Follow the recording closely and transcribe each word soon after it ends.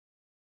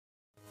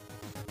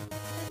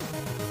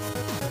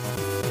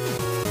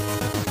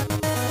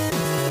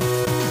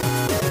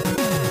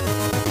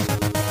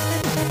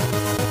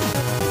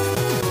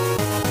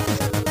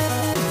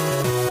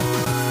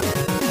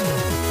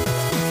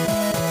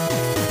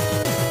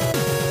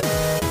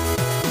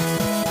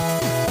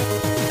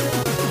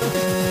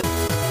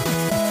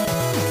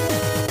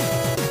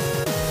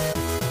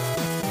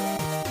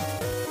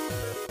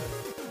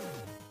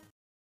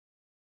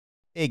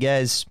Hey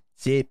guys,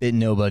 it's 8-Bit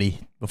Nobody.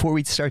 Before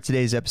we start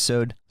today's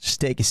episode, just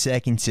take a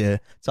second to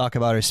talk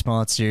about our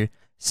sponsor,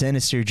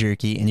 Sinister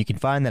Jerky, and you can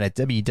find that at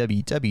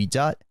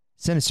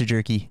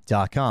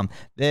www.sinisterjerky.com.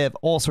 They have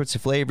all sorts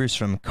of flavors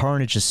from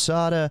Carnage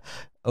Asada,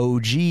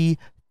 OG, the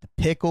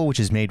pickle,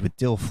 which is made with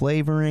dill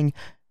flavoring,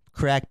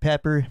 cracked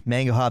pepper,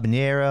 mango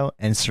habanero,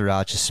 and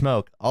sriracha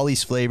smoke. All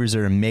these flavors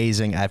are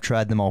amazing. I've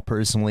tried them all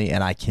personally,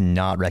 and I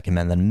cannot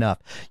recommend them enough.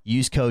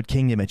 Use code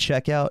KINGDOM at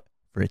checkout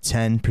for a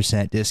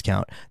 10%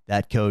 discount.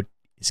 That code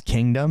is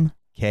KINGDOM,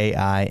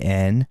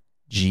 KINGDOM.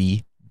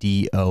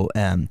 All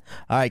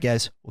right,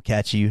 guys, we'll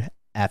catch you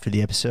after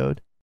the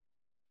episode.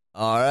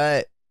 All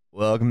right,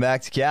 welcome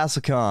back to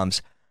Castle Comms.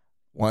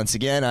 Once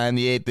again, I'm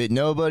the 8-Bit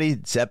Nobody.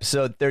 It's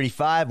episode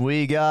 35.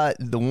 We got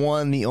the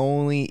one, the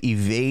only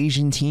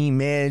Evasion team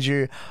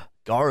manager,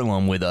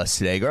 Garlemmm, with us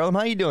today. Garlemmm,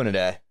 how you doing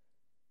today?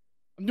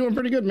 I'm doing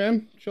pretty good,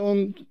 man.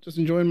 Chilling, just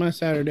enjoying my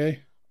Saturday.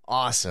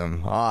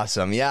 Awesome.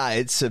 Yeah,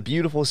 it's a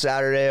beautiful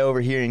Saturday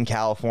over here in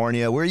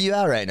California. Where are you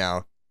at right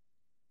now?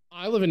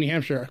 I live in New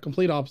Hampshire,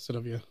 complete opposite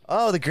of you.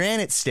 Oh, the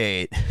Granite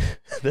State.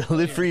 The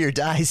live free or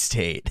die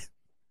state.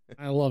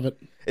 I love it.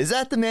 Is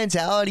that the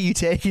mentality you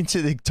take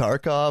into the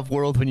Tarkov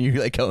world when you're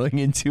like going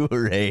into a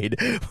raid?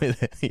 You're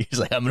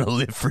like, I'm going to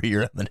live free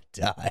or I'm going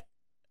to die.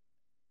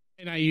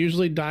 And I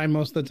usually die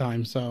most of the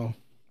time, so...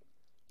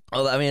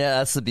 Well, I mean,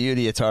 that's the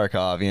beauty of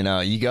Tarkov, you know.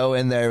 You go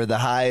in there with the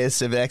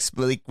highest of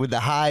with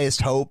the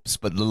highest hopes,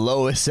 but the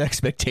lowest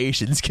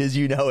expectations, because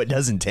you know it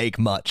doesn't take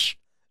much,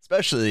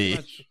 especially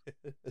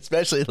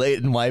late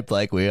in wipe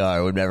like we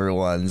are, when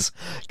everyone's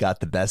got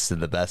the best of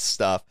the best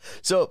stuff.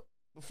 So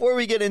before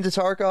we get into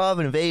Tarkov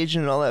and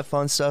Evasion and all that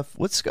fun stuff,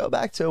 let's go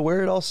back to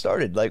where it all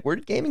started. Like, where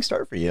did gaming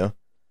start for you?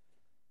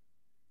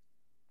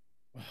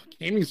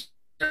 Gaming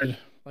started,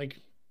 like,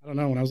 I don't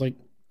know, when I was like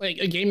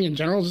gaming in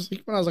general, just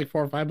like when I was like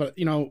 4 or 5. But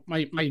you know,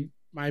 my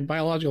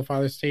biological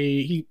father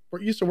he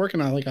used to work in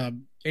a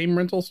game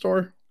rental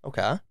store.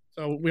 Okay.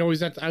 So we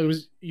always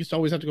used to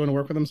always have to go to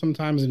work with him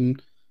sometimes,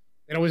 and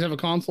they'd always have a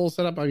console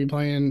set up. I'd be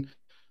playing.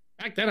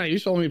 Back then, I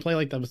used to only play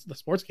like the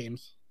sports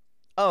games.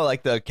 Oh,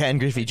 like the Ken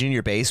Griffey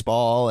Jr.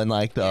 baseball and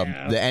like the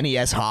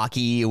NES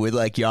hockey with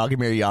like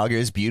Jaromir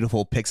Jagr's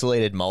beautiful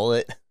pixelated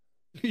mullet.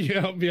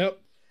 Yep.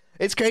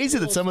 It's crazy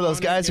that some of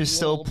those guys are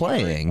still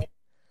playing.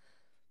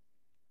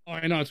 Oh,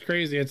 I know, it's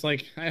crazy. It's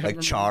like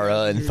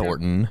Chara and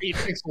Thornton. 8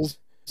 pixels.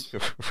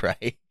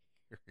 Right.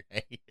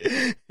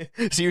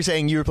 So you're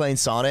saying you were playing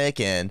Sonic,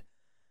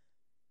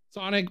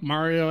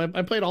 Mario.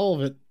 I played all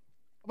of it,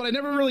 but I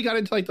never really got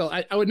into like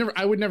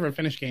I would never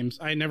finish games.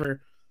 I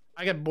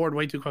got bored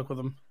way too quick with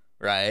them.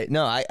 Right.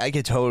 No, I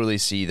could totally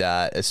see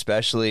that,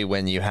 especially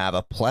when you have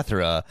a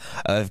plethora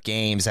of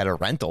games at a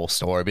rental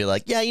store. Be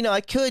like, yeah, you know,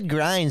 I could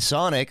grind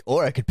Sonic,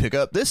 or I could pick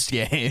up this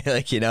game.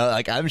 Like, you know,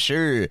 like I'm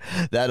sure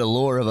that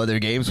allure of other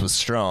games was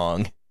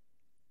strong.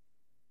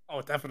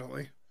 Oh,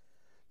 definitely.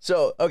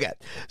 So, okay.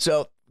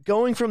 So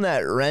going from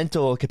that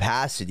rental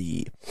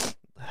capacity,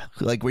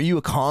 like, were you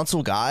a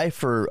console guy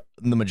for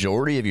the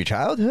majority of your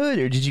childhood,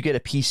 or did you get a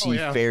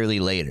PC fairly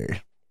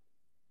later?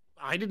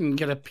 I didn't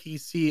get a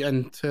PC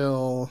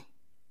until...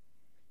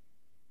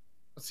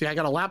 Let's see, I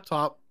got a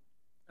laptop.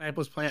 I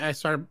was playing.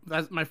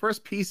 My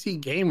first PC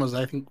game was,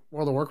 I think,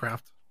 World of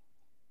Warcraft.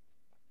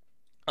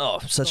 Oh,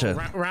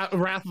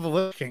 Wrath of the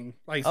Lich King.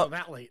 So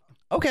that late.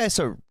 Okay,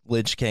 so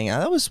Lich King.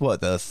 That was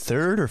what, the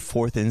third or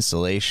fourth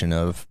installation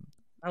of...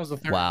 That was the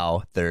third.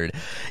 WoW, third.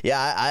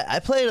 Yeah, I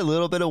played a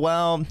little bit of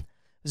WoW.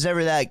 It was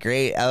never that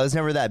great. I was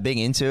never that big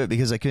into it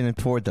because I couldn't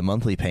afford the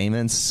monthly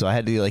payments. So I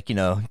had to, like, you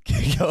know,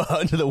 go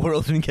out into the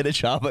world and get a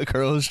job at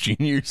Carl's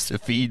Jr.'s to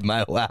feed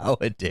my WoW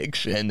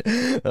addiction.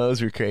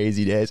 Those were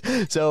crazy days.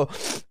 So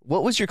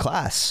what was your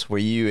class? Were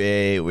you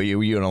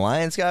an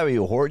Alliance guy? Were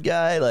you a Horde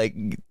guy? Like,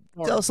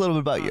 Horde. Tell us a little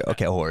bit about you.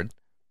 Okay, Horde.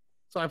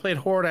 So I played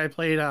Horde. I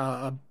played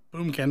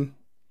Boomkin.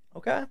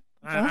 Okay.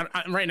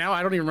 Right now,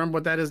 I don't even remember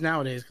what that is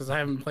nowadays because I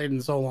haven't played in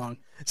so long.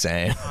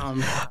 Same.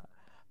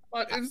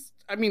 But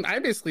I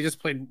basically just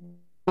played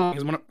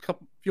because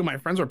few of my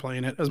friends were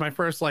playing it. It was my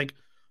first like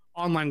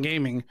online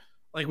gaming.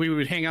 Like we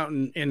would hang out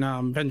in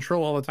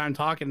Ventrilo all the time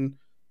talking,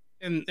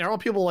 and they're all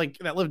people like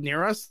that lived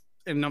near us.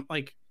 And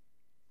like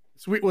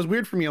it was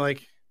weird for me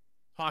like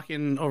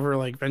talking over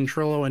like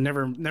Ventrilo and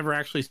never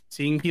actually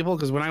seeing people,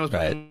 because when I was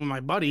playing with my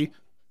buddy,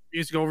 we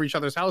used to go over each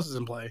other's houses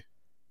and play.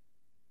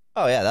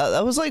 Oh, yeah,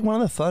 that was like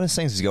one of the funnest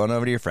things, is going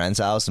over to your friend's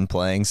house and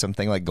playing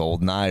something like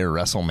GoldenEye or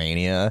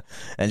WrestleMania.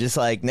 And just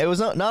like, it was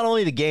not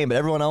only the game, but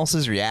everyone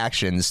else's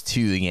reactions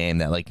to the game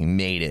that like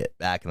made it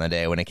back in the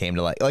day when it came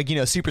to like, you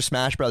know, Super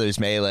Smash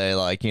Brothers Melee,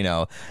 like, you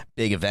know,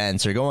 big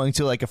events, or going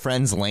to like a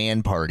friend's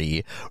LAN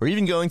party, or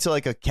even going to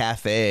like a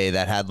cafe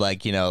that had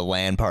like, you know,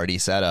 LAN party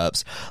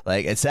setups.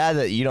 Like, it's sad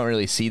that you don't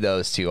really see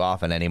those too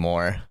often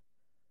anymore.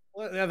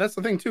 Well, yeah, that's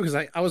the thing too,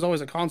 because I was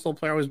always a console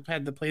player. I always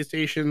had the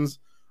PlayStations.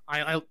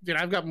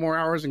 I've got more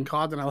hours in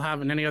COD than I'll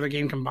have in any other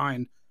game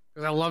combined,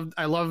 because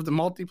I loved the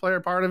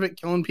multiplayer part of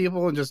it, killing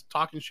people and just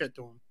talking shit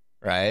to them.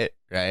 Right.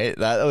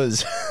 That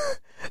was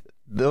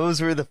those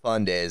were the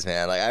fun days,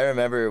 man. Like, I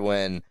remember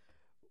when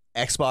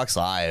Xbox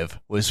Live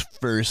was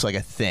first like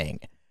a thing,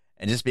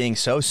 and just being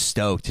so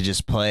stoked to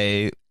just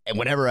play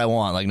whenever I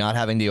want, like not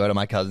having to go to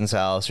my cousin's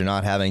house or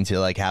not having to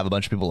like have a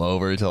bunch of people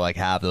over to like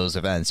have those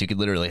events. You could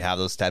literally have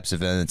those types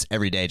of events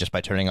every day just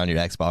by turning on your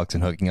Xbox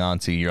and hooking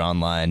onto your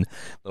online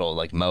little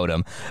like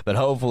modem. But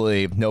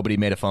hopefully nobody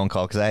made a phone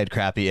call because I had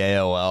crappy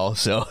AOL.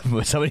 So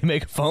if somebody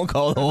make a phone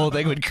call, the whole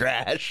thing would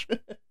crash.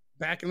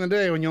 Back in the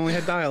day when you only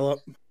had dial-up.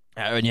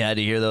 And you had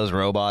to hear those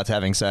robots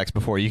having sex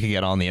before you could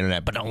get on the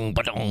internet. Ba-dong,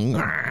 ba-dong.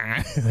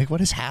 Like,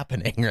 what is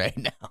happening right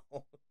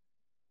now?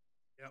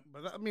 Yeah,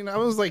 but I mean, that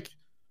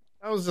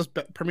was just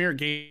premier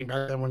game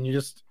back then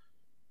when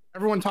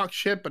everyone talked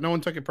shit, but no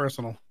one took it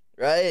personal.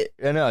 Right?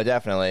 I know,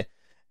 definitely.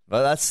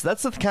 But that's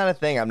the kind of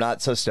thing I'm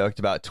not so stoked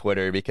about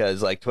Twitter,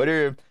 because like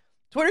Twitter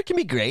can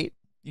be great.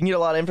 You can get a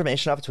lot of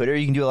information off of Twitter.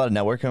 You can do a lot of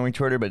networking on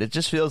Twitter, but it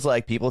just feels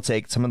like people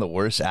take some of the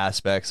worst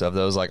aspects of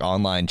those like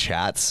online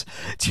chats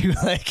to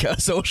like a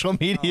social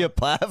media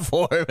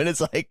platform. And it's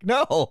like,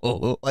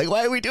 no, like,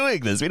 why are we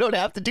doing this? We don't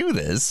have to do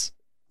this.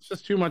 It's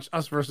just too much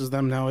us versus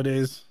them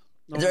nowadays.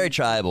 It's very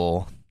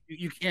tribal.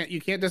 You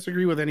can't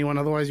disagree with anyone,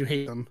 otherwise you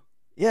hate them.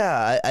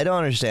 Yeah, I don't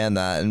understand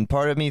that, and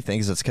part of me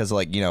thinks it's because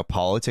like, you know,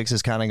 politics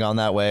has kind of gone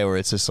that way, where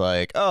it's just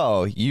like,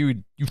 oh,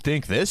 you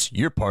think this,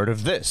 you're part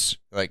of this.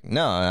 Like,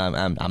 no,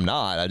 I'm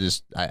not.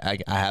 I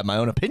have my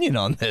own opinion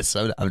on this.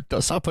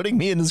 Don't stop putting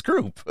me in this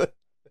group.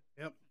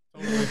 Yep,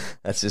 totally.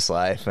 That's just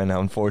life, and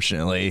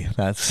unfortunately,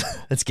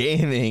 that's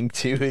gaming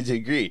to a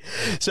degree.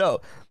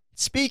 So,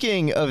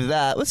 speaking of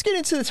that, let's get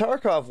into the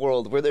Tarkov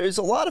world, where there's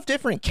a lot of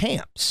different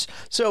camps.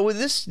 So with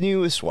this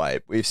newest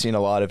wipe, we've seen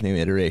a lot of new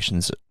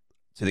iterations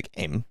to the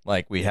game.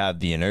 Like, we have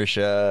the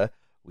inertia,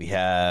 we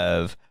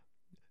have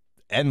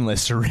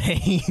endless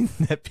rain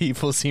that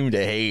people seem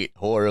to hate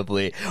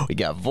horribly. We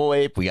got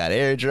VoIP, we got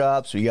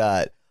airdrops, we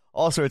got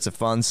all sorts of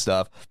fun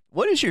stuff.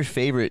 What is your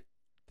favorite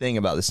thing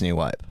about this new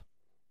wipe?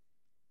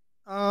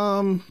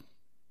 I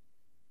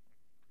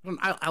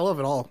love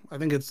it all. I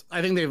think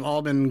they've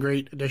all been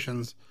great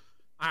additions.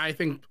 I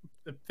think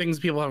the things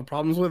people have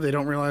problems with, they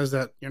don't realize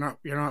that you're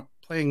not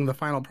playing the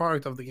final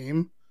product of the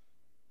game.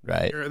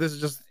 Right. This is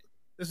just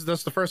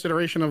the first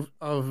iteration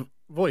of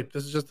VoIP.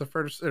 This is just the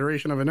first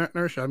iteration of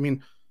inertia. I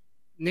mean,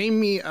 name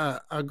me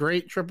a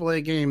great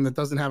AAA game that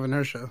doesn't have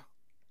inertia.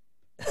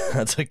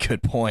 That's a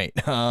good point.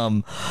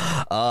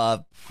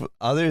 Other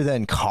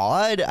than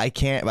COD, I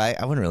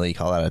wouldn't really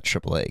call that a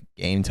AAA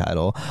game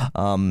title.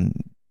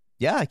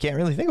 Yeah, I can't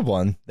really think of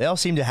one. They all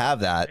seem to have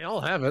that. They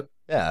all have it.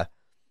 Yeah.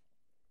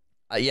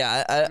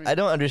 I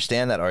don't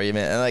understand that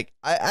argument. And like,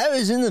 I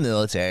was in the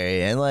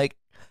military, and like,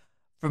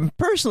 from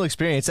personal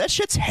experience, that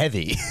shit's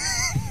heavy.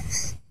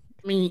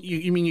 I mean,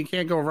 you mean you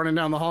can't go running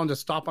down the hall and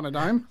just stop on a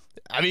dime?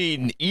 I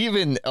mean,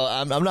 even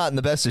I'm not in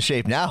the best of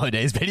shape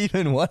nowadays, but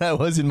even when I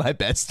was in my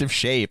best of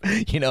shape,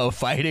 you know,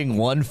 fighting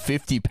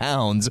 150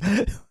 pounds,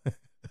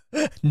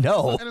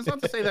 no. And it's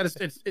not to say that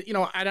it's you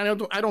know, I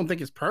don't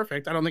think it's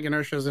perfect. I don't think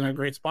inertia is in a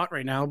great spot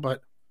right now,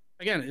 but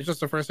again, it's just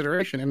the first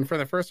iteration, and for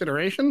the first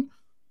iteration,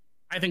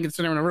 I think it's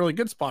in a really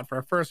good spot for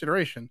a first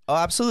iteration. Oh,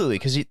 absolutely,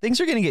 because things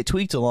are going to get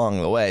tweaked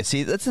along the way.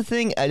 See, that's the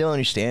thing I don't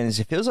understand, is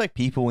it feels like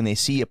people, when they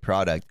see a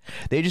product,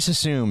 they just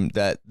assume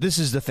that this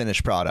is the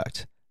finished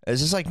product.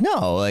 It's just like,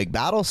 no, like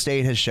Battle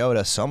State has showed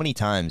us so many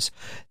times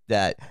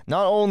that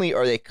not only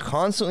are they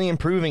constantly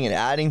improving and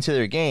adding to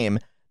their game,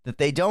 that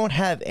they don't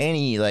have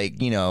any,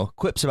 like, you know,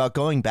 quips about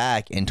going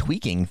back and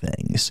tweaking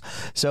things.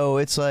 So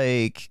it's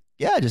like,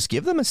 yeah, just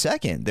give them a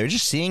second. They're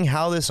just seeing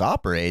how this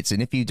operates.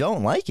 And if you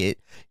don't like it,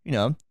 you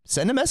know,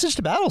 send a message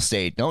to Battle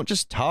State. Don't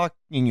just talk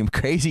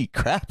crazy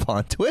crap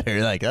on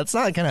Twitter. Like, that's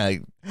not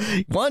going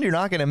to, one, you're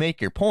not going to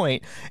make your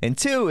point. And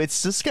two,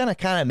 it's just going to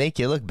kind of make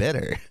you look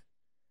bitter.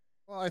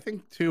 Well, I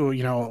think too,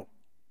 you know,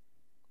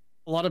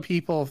 a lot of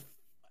people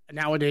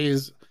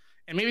nowadays,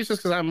 and maybe it's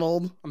just because I'm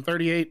old, I'm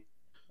 38,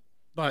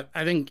 but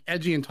I think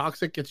edgy and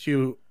toxic gets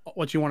you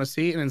what you want to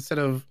see. And instead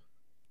of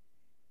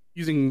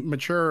using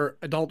mature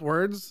adult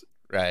words,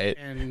 right,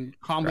 and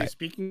calmly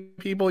speaking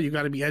to people, you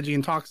got to be edgy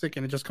and toxic,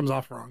 and it just comes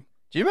off wrong.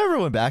 Do you remember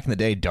when back in the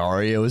day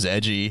Dario was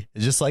edgy?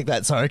 It's just like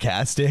that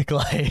sarcastic,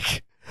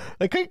 like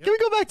can we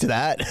go back to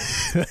that?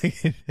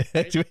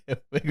 do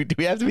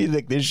we have to be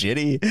like this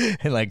shitty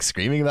and like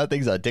screaming about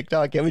things on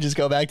TikTok? Can't we just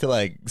go back to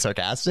like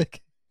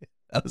sarcastic?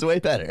 That was way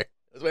better. It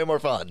was way more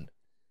fun.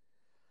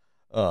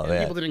 Oh, man.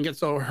 People didn't get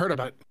so hurt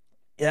about it.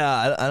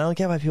 Yeah, I don't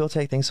get why people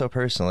take things so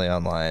personally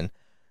online.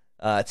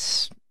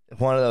 It's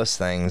one of those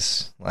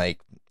things, like,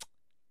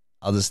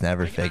 I'll just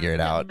never figure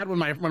it out. When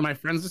my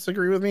friends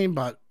disagree with me,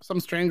 but some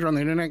stranger on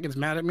the internet gets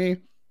mad at me,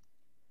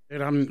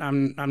 dude,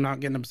 I'm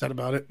not getting upset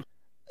about it.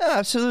 Yeah,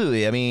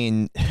 absolutely. I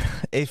mean,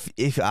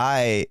 if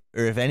I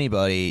or if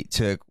anybody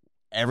took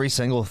every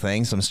single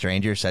thing some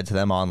stranger said to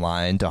them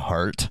online to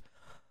heart,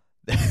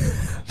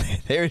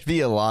 there would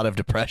be a lot of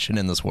depression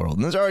in this world,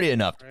 and there's already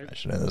enough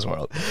depression in this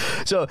world.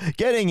 So,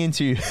 getting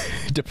into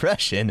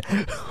depression,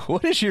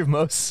 what is your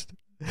most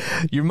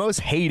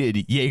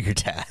hated Jaeger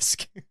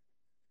task?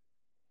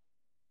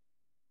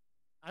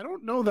 I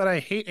don't know that I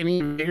hate any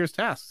of Jaeger's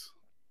tasks.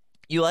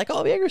 You like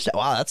all Jaeger stuff?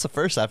 Wow, that's the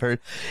first I've heard.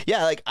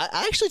 Yeah, like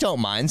I actually don't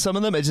mind some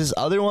of them. It's just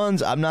other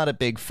ones I'm not a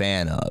big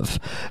fan of.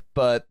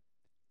 But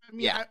I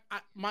mean,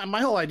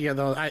 my whole idea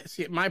though, I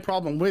see my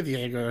problem with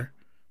Jaeger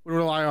would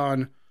rely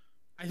on.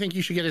 I think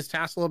you should get his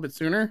tasks a little bit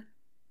sooner.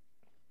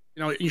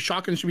 You know, your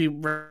shotguns should be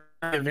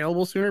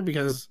available sooner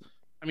because,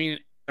 I mean, in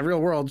the real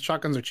world,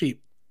 shotguns are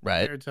cheap,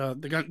 right, compared to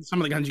the gun. Some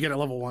of the guns you get at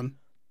level 1.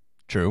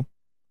 True.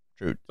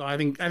 So I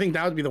think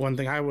that would be the one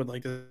thing I would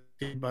like to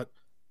see. But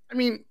I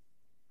mean,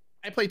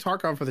 I play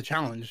Tarkov for the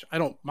challenge. I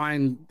don't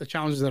mind the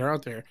challenges that are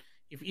out there,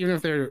 even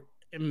if they're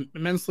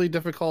immensely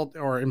difficult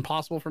or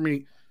impossible for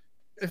me.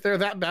 If they're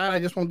that bad, I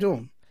just won't do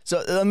them.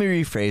 So let me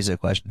rephrase the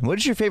question. What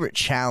is your favorite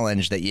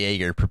challenge that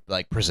Jaeger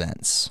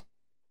presents?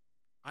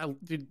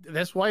 Dude,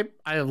 this wipe,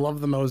 I love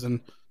the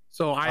Mosin.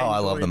 So I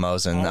love the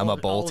Mosin. I'm a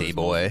bolty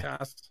boy.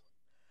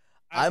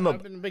 I've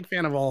been a big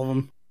fan of all of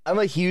them. I'm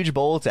a huge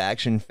bolt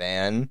action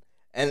fan.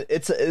 And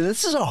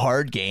this is a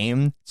hard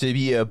game to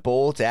be a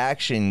bolt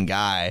action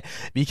guy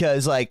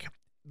because like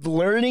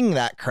learning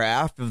that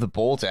craft of the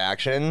bolt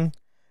action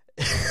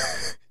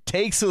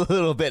takes a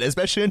little bit,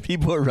 especially when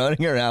people are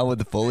running around with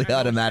the fully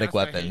automatic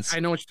weapons.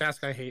 I know which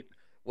task I hate.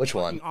 Which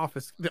one?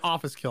 The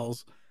office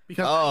kills.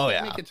 Because I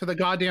can't make it to the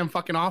goddamn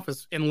fucking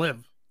office and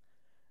live.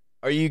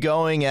 Are you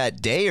going at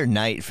day or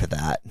night for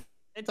that?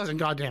 It doesn't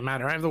goddamn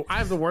matter. I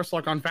have the worst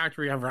luck on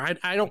factory ever. I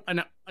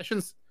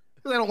shouldn't,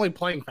 because I don't like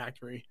playing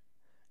factory.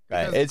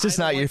 Right. It's just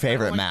not your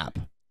favorite map.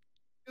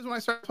 Because when I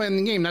started playing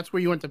the game, that's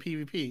where you went to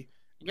PvP.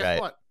 And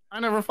guess what? I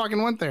never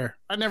fucking went there.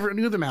 I never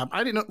knew the map.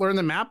 I didn't learn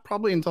the map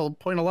probably until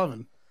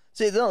 0.11.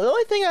 See, the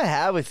only thing I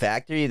have with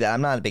Factory that I'm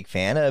not a big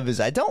fan of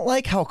is I don't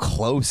like how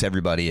close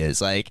everybody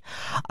is. Like,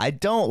 I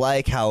don't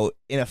like how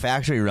in a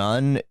factory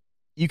run,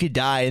 you could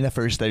die in the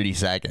first 30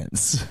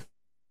 seconds.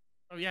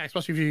 Oh, yeah,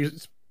 especially if you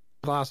use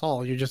glass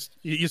hall. You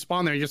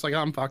spawn there, you're just like, oh,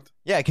 I'm fucked.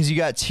 Yeah, because you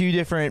got two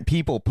different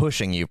people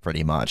pushing you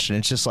pretty much. And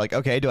it's just like,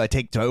 okay, do I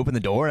open the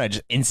door and I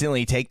just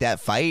instantly take that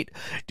fight?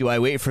 Do I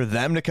wait for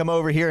them to come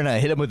over here and I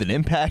hit them with an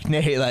impact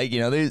nade? Like, you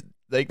know,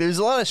 there's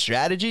a lot of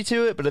strategy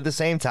to it, but at the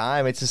same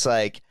time, it's just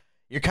like,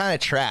 you're kind of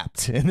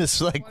trapped in this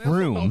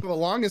room. For the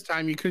longest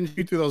time, you couldn't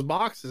shoot through those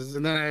boxes,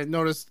 and then I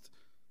noticed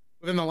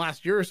within the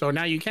last year or so,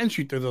 now you can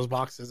shoot through those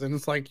boxes, and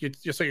it's like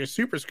you're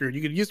super screwed.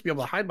 You used to be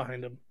able to hide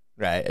behind them,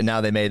 right? And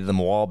now they made them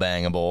wall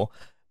bangable.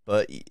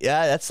 But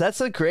yeah, that's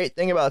a great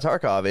thing about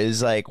Tarkov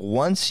is like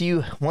once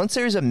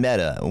there's a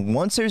meta,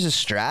 once there's a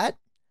strat,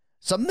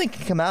 something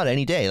can come out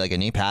any day. Like a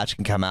new patch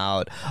can come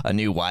out, a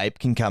new wipe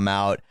can come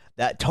out.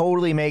 That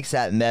totally makes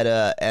that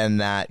meta and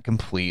that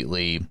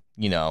completely,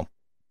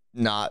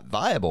 not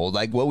viable,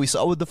 like what we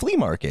saw with the flea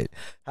market,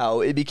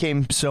 how it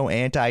became so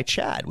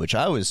anti-chat, which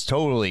I was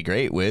totally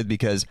great with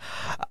because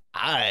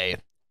I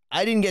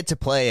didn't get to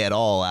play at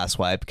all last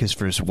wipe because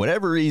for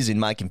whatever reason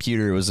my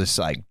computer was just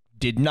like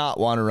did not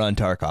want to run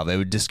Tarkov. It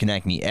would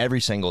disconnect me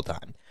every single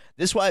time.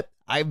 This wipe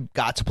I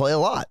got to play a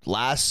lot.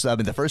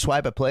 The first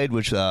wipe I played,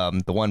 which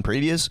the one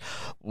previous,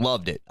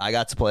 loved it. I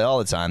got to play all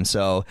the time,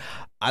 so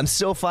I'm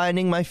still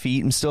finding my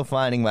feet. I'm still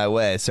finding my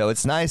way. So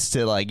it's nice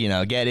to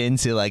get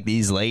into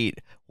these late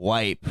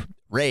wipe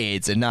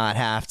raids and not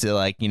have to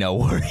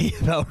worry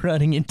about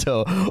running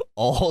into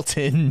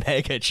Alton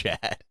Mega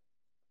Chat.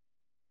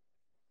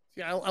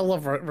 Yeah, I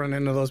love running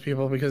into those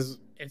people because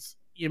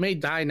you may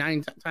die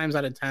 9 times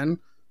out of 10,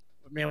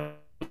 but man,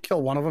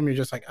 kill one of them, you're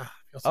just like,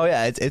 oh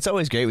yeah, it's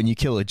always great when you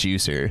kill a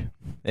juicer.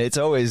 It's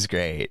always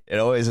great. It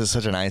always is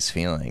such a nice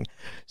feeling.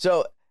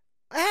 So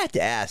I had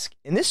to ask,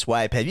 in this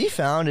wipe, have you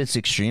found it's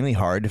extremely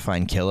hard to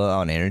find Killa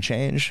on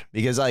interchange?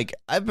 Because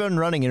I've been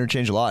running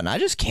interchange a lot and I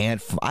just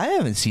can't, I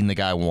haven't seen the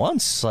guy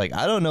once. I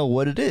don't know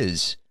what it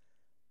is.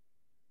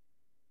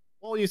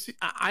 Well, you see,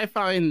 I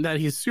find that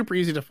he's super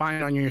easy to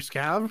find on your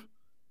scav,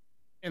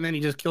 and then he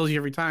just kills you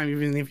every time,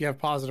 even if you have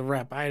positive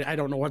rep. I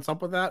don't know what's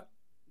up with that,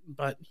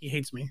 but he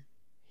hates me.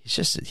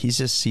 He's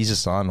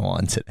just on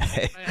one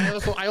today.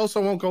 I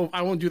also won't go.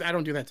 I don't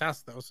do that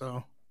task though.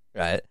 So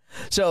right.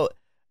 So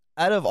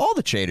out of all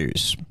the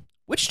traders,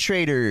 which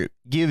trader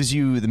gives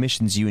you the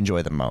missions you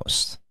enjoy the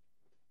most?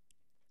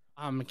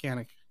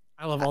 Mechanic.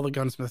 I love all the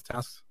gunsmith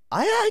tasks.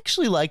 I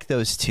actually like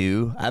those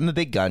too. I'm a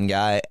big gun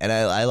guy, and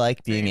I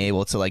like being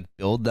able to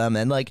build them.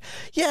 And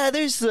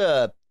there's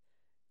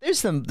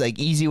some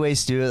easy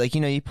ways to do it.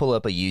 You pull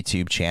up a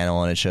YouTube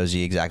channel and it shows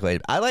you exactly.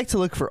 I like to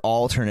look for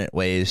alternate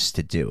ways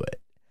to do it.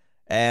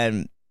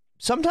 And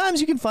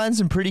sometimes you can find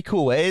some pretty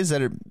cool ways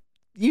that are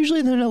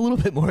usually they're a little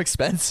bit more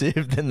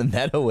expensive than the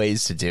meta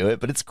ways to do it,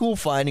 but it's cool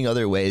finding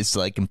other ways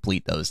to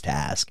complete those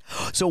tasks.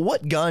 So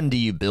what gun do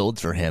you build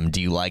for him?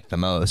 Do you like the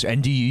most?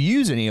 And do you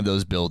use any of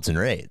those builds in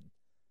raid?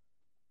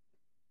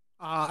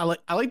 I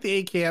like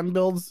the AKM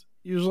builds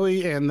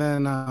usually, and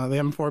then the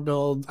M4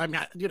 builds. I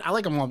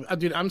like them all.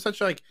 Dude, I'm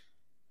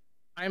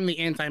I'm the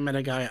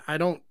anti-meta guy. I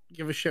don't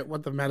give a shit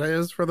what the meta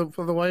is for the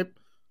wipe.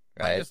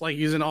 Right. I just like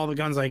using all the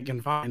guns I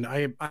can find.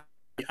 I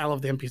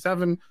love the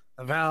MP7,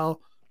 the Val.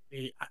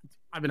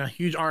 I've been a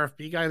huge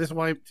RFP guy this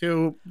wipe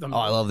too. I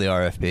love the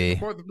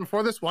RFP.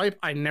 Before this wipe,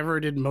 I never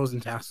did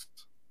Mosin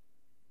tasks.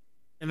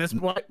 And this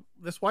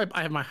wipe,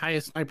 I have my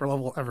highest sniper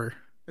level ever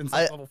in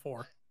level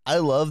 4. I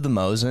love the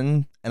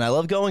Mosin, and I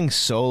love going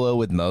solo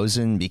with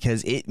Mosin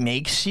because it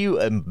makes you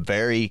a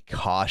very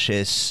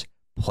cautious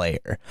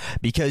player.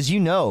 Because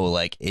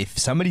like, if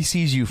somebody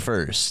sees you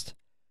first,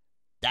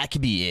 that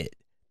could be it.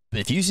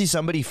 But if you see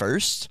somebody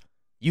first,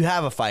 you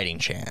have a fighting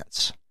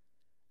chance.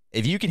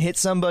 If you can hit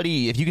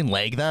somebody, if you can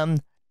leg them,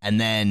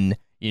 and then,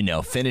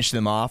 finish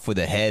them off with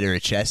a head or a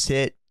chest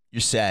hit,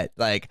 you're set.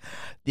 Like,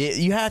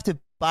 you have to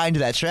buy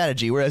into that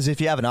strategy. Whereas if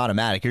you have an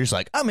automatic, you're just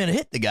like, I'm gonna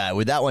hit the guy.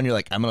 With that one, you're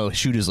like, I'm gonna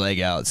shoot his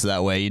leg out so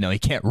that way he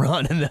can't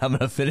run, and then I'm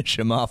gonna finish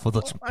him off with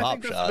some pop I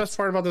think shots. That's the best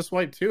part about this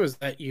wipe too is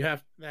that you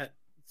have that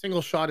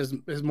single shot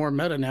is more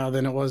meta now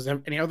than it was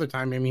any other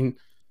time. I mean,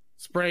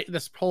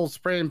 this whole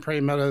spray and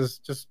pray meta is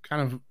just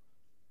kind of,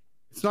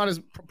 it's not as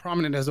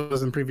prominent as it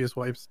was in previous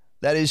wipes.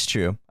 That is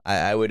true.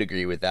 I would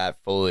agree with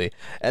that fully.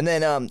 And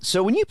then,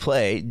 so when you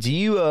play, do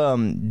you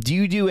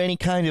do any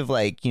kind of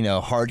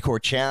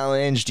hardcore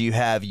challenge? Do you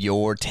have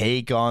your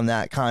take on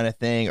that kind of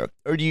thing,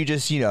 or do you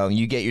just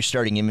you get your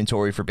starting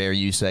inventory for Bear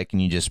USEC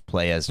and you just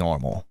play as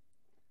normal?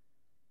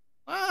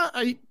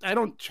 I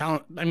don't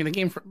challenge. I mean, the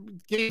game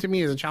to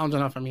me is a challenge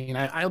enough. I mean,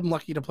 I'm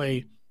lucky to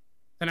play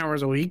 10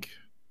 hours a week,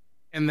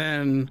 and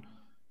then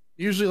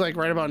usually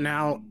right about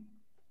now,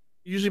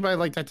 usually by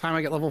that time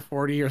I get level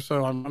 40 or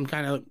so, I'm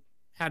kind of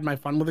had my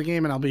fun with the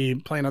game, and I'll be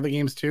playing other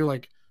games too,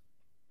 like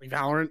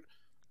Valorant.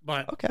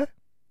 But okay,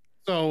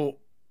 so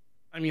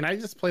I mean, I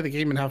just play the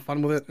game and have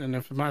fun with it, and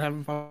if I'm not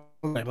having fun,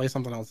 I play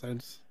something else.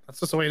 That's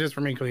just the way it is for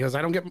me because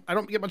I don't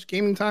get much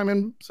gaming time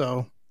in,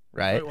 so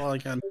right. Play while I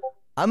can.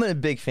 I'm a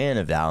big fan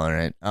of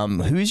Valorant.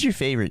 Who's your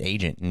favorite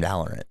agent in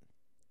Valorant?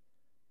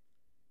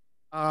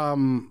 I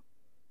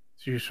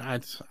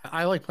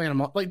like playing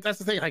them all. That's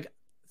the thing.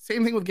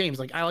 Same thing with games.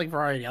 I like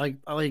variety.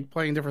 I like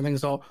playing different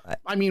things. So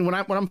I mean, when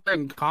I'm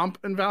playing comp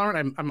in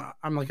Valorant, I'm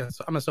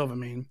a Sova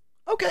main.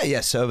 Okay, yeah,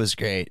 Sova's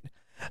great.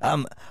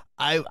 I'm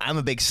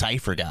a big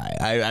Cypher guy.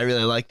 I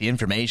really like the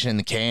information,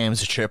 the cams,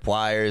 the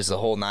tripwires, the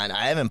whole nine.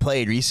 I haven't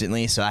played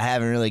recently, so I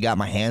haven't really got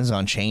my hands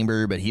on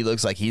Chamber, but he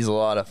looks like he's a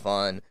lot of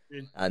fun.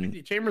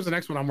 Chamber's the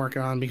next one I'm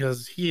working on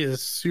because he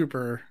is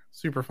super,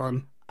 super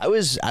fun. I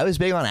was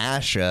big on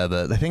Astra,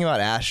 but the thing about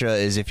Astra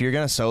is if you're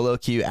gonna solo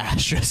queue,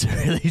 Astra's a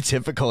really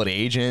difficult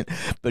agent.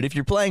 But if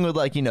you're playing with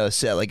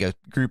set a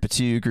group of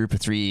 2, group of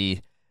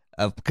 3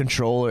 of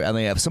controller, I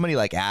mean, if somebody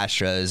like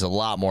Astra is a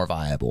lot more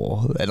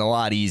viable and a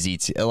lot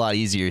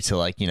easier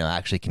to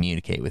actually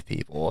communicate with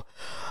people.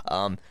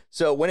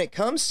 So when it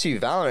comes to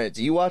Valorant,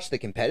 do you watch the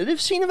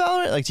competitive scene of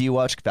Valorant? Do you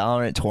watch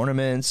Valorant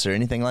tournaments or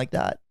anything like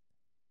that?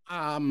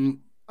 I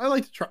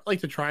like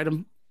to try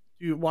to.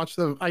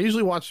 I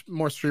usually watch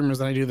more streamers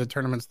than I do the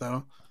tournaments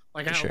though.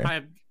 I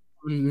have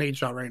Nate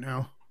Shot right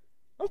now.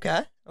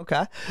 Okay.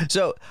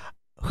 So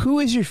who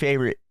is your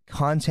favorite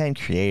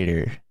content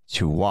creator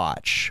to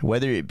watch,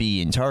 whether it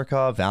be in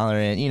Tarkov,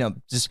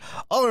 Valorant, just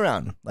all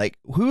around?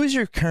 Who is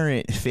your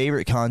current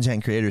favorite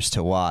content creators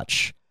to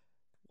watch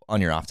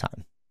on your off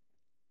time?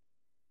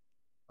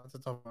 That's a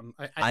tough one.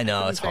 I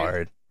know it's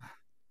hard,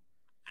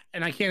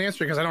 and I can't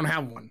answer because I don't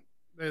have one.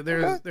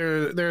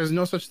 There's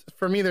no such,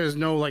 for me. There's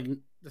no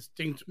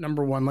distinct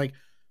number one.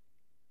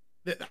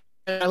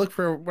 I look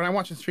for, when I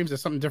watch his streams,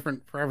 there's something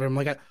different for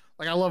everyone.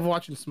 I love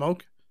watching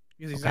Smoke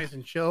because he's nice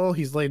and chill.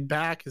 He's laid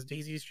back. His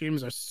DayZ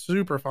streams are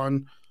super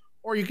fun.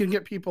 Or you can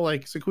get people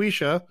like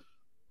Sequisha,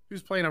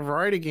 who's playing a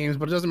variety of games,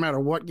 but it doesn't matter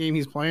what game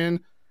he's playing.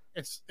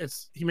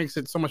 He makes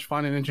it so much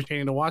fun and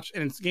entertaining to watch,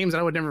 and it's games that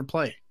I would never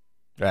play.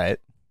 Right.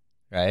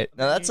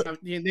 No, then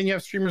you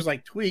have streamers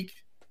like Tweak,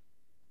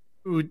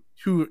 who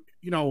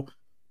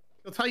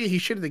he'll tell you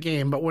he's shit at the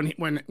game, but when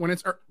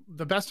it's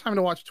the best time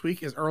to watch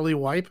Tweak is early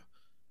wipe,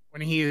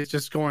 when he is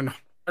just going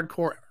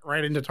hardcore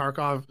right into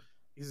Tarkov.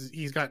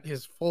 He's got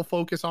his full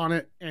focus on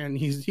it, and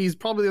he's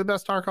probably the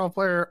best Tarkov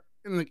player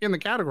in the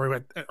category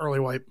at early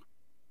wipe.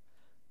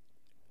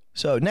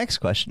 So next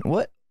question: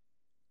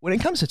 when it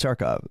comes to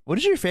Tarkov, what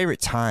is your favorite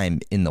time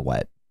in the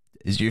wipe?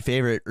 Is your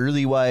favorite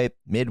early wipe,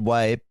 mid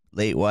wipe,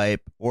 late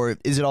wipe, or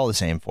is it all the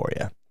same for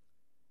you?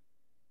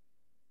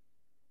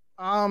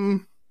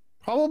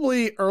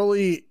 Probably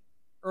early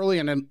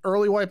and then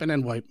early wipe and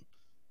end wipe.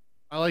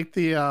 I like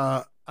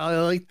the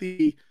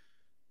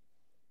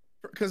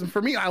because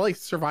for me, I like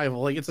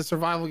survival. It's a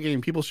survival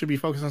game. People should be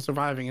focused on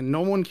surviving, and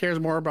no one cares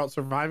more about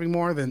surviving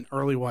more than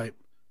early wipe.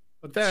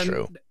 But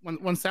then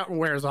once that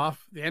wears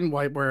off, the end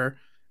wipe where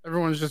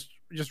everyone's just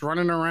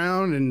running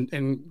around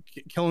and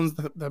killing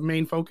the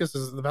main focus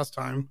is the best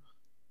time.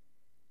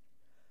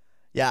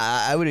 Yeah,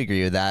 I would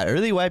agree with that.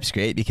 Early wipe's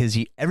great because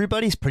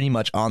everybody's pretty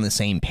much on the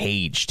same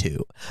page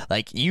too.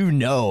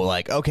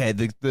 Okay,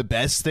 the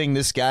best thing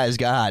this guy's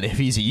got if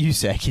he's a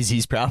USEC is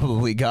he's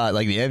probably got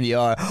the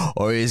MDR,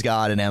 or he's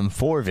got an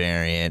M4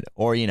 variant,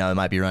 or it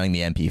might be running the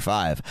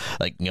MP5.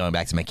 Going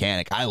back to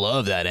mechanic, I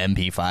love that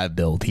MP5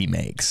 build he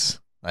makes.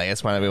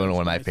 That's one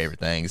of my favorite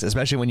things,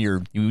 especially when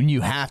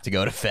you have to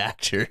go to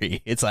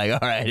factory. It's all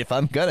right, if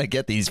I'm gonna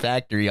get these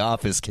factory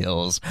office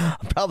kills,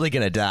 I'm probably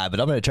gonna die, but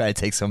I'm gonna try to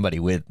take somebody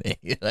with me.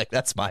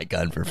 That's my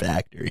gun for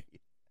factory.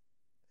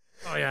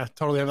 Oh yeah,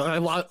 totally.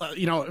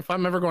 You know, if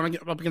I'm ever going to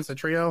get up against a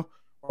trio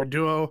or a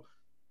duo,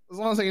 as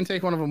long as I can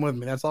take one of them with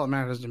me, that's all that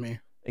matters to me.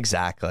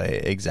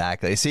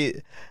 Exactly. See,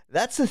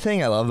 that's the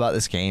thing I love about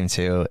this game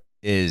too,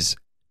 is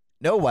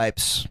no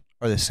wipes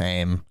are the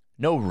same.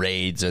 No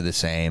raids are the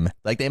same.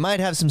 Like, they might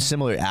have some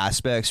similar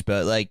aspects,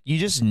 but like, you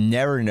just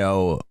never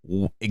know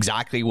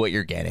exactly what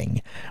you're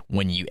getting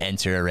when you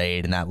enter a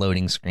raid and that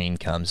loading screen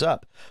comes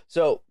up.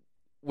 So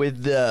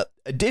with the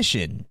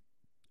addition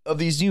of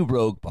these new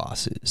rogue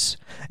bosses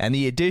and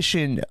the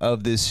addition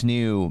of this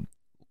new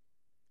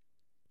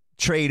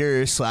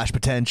trader slash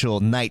potential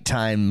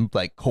nighttime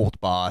like cult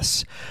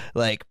boss,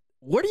 like,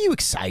 what are you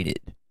excited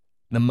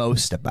the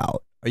most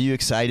about? Are you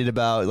excited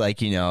about,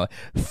 like, you know,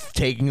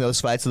 taking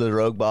those fights with the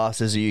rogue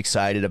bosses? Are you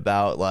excited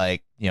about,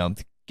 like, you know,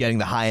 getting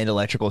the high end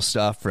electrical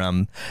stuff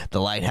from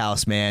the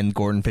Lighthouse Man,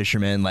 Gordon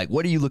Fisherman? Like,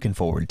 what are you looking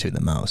forward to the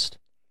most?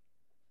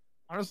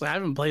 Honestly, I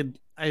don't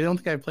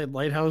think I've played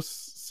Lighthouse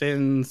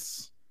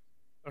since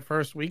the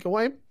first week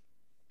away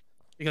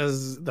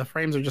because the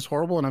frames are just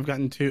horrible, and I've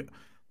gotten to.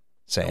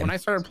 Same. When I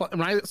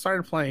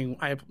started playing,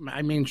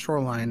 I main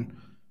Shoreline,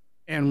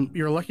 and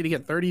you're lucky to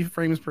get 30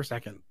 frames per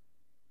second.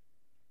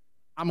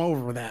 I'm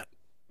over that.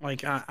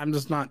 Like, I'm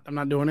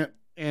not doing it.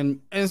 And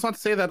it's not to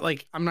say that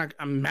like I'm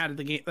mad at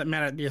the game,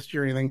 mad at DSG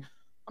or anything.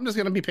 I'm just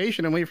gonna be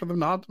patient and wait for them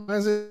to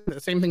optimize it. The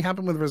same thing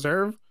happened with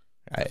Reserve.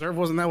 Right. Reserve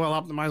wasn't that well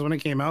optimized when it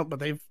came out, but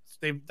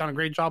they've done a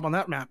great job on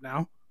that map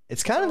now.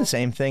 It's kind of the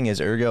same thing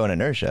as Ergo and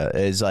Inertia.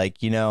 Is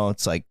like, you know,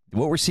 it's like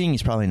what we're seeing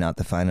is probably not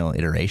the final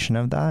iteration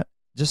of that.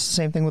 Just the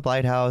same thing with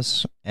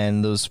Lighthouse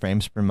and those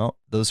frames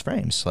those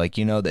frames. Like,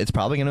 you know, it's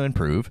probably going to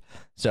improve.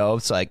 So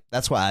it's like,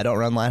 that's why I don't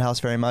run Lighthouse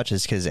very much,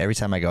 is because every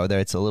time I go there,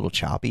 it's a little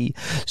choppy.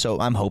 So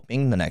I'm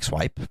hoping the next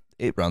wipe,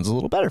 it runs a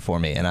little better for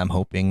me. And I'm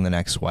hoping the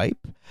next wipe,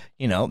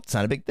 you know, it's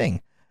not a big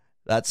thing.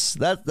 That's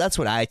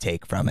what I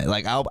take from it.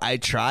 Like, I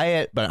try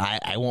it, but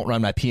I won't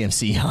run my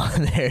PMC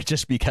on there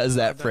just because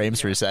that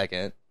frames per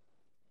second.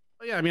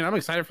 Well, yeah, I mean, I'm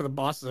excited for the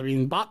bosses. I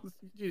mean,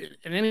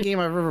 in any game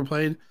I've ever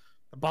played,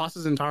 the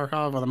bosses in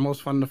Tarkov are the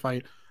most fun to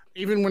fight.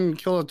 Even when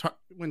Killa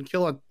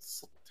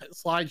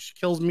Slide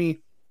kills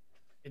me,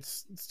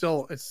 it's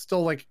still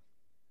like,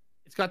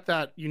 it's got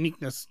that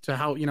uniqueness to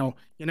how, you know,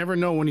 you never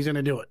know when he's going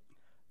to do it.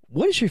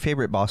 What is your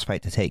favorite boss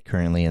fight to take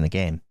currently in the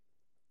game?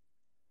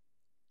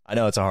 I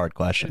know it's a hard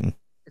question.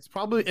 It's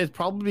probably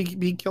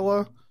be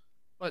Killa,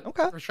 but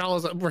okay.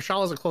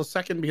 Rashal is a close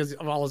second because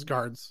of all his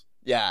guards.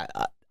 Yeah,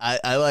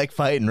 I like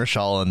fighting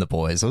Rashal and the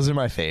boys. Those are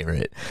my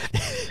favorite.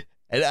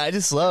 And I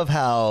just love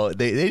how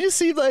they just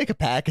seem like a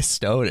pack of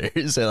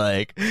stoners. They're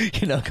like,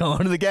 you know,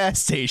 going to the gas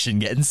station,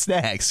 getting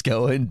snacks,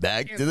 going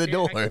back to the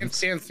dorms. I can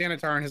stand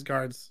Sanitar and his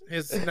guards.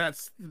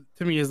 That's,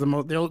 to me, is the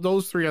most.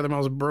 Those three are the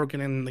most broken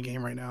in the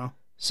game right now.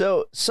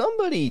 So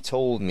somebody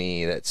told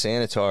me that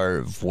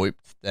Sanitar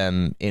voiced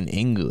them in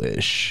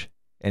English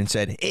and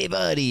said, "Hey,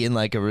 buddy," in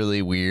like a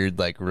really weird,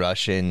 like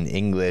Russian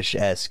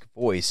English-esque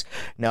voice.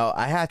 Now,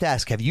 I have to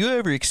ask, have you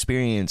ever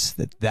experienced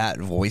that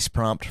voice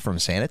prompt from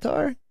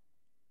Sanitar?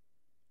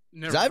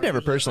 Because I've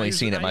never personally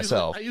seen it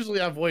myself. I usually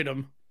avoid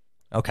them.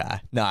 Okay.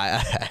 No, I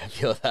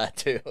feel that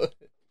too.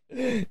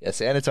 Yeah,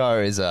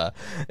 Sanitar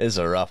is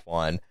a rough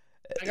one.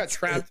 I got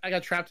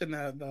trapped in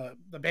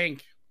the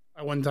bank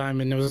at one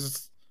time, and it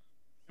was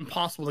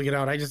impossible to get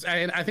out. I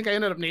think I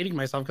ended up nading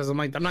myself because I'm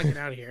like, I'm not getting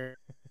out of here.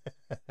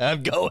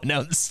 I'm going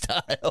out in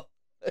style.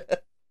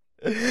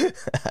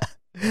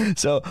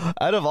 So,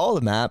 out of all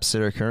the maps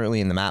that are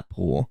currently in the map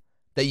pool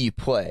that you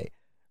play,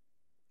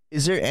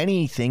 is there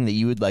anything that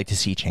you would like to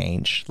see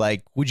change?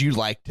 Like, would you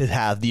like to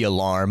have the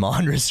alarm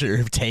on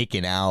Reserve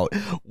taken out?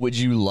 Would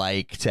you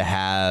like to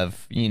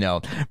have, you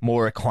know,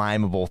 more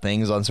climbable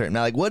things on certain?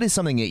 Like, what is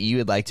something that you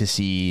would like to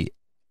see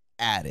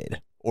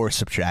added or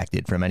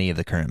subtracted from any of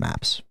the current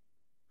maps?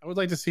 I would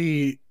like to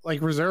see,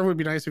 like, Reserve would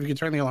be nice if you could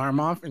turn the alarm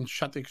off and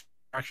shut the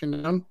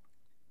extraction down.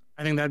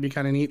 I think that'd be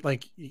kind of neat.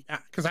 Like,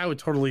 because I would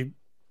totally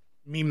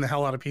meme the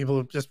hell out of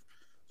people who just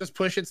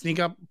push it, sneak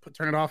up,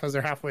 turn it off as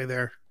they're halfway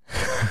there.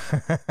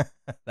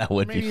 That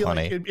would be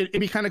funny. Like, it'd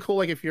be kind of cool,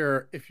 like if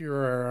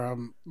you're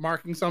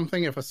marking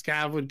something, if a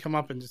scav would come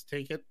up and just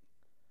take it.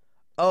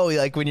 Oh,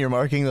 like when you're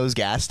marking those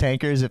gas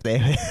tankers, if they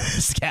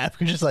scav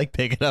could just like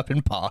pick it up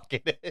and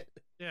pocket it.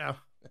 Yeah,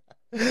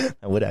 that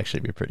would actually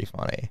be pretty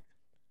funny.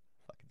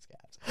 Fucking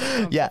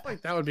scavs. Yeah,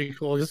 like that would be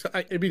cool.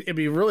 It'd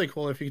be really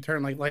cool if you could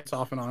turn like lights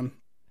off and on.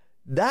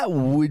 That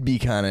would be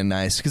kind of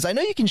nice, because I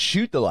know you can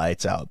shoot the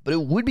lights out, but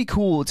it would be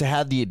cool to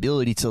have the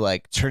ability to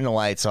like turn the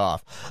lights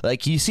off.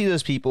 Like, you see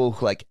those people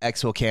like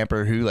Exfil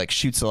Camper who like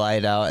shoots the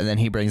light out and then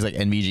he brings like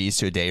NVGs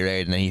to a day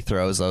raid and then he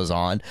throws those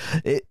on.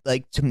 It,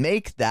 like, to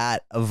make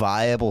that a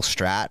viable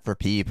strat for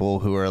people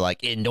who are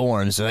like in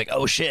dorms, they're like,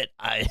 oh shit,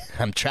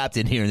 I'm trapped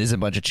in here and there's a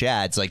bunch of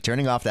chads. Like,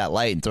 turning off that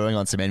light and throwing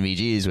on some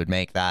NVGs would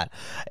make that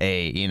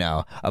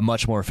a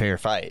much more fair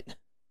fight.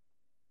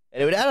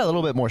 And it would add a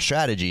little bit more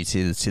strategy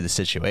to the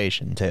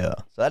situation too.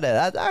 So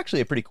that's actually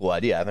a pretty cool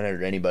idea. I haven't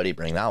heard anybody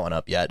bring that one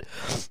up yet.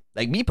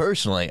 Like me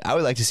personally, I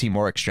would like to see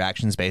more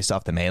extractions based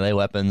off the melee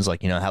weapons.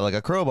 Like, you know, have like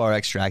a crowbar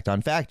extract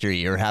on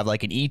factory, or have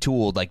like an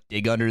E-tool like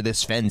dig under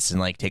this fence and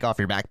like take off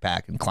your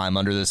backpack and climb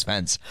under this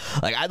fence.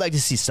 Like, I'd like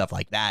to see stuff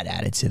like that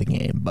added to the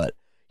game, but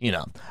you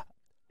know,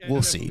 Yeah,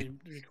 we'll see.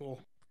 Pretty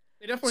cool.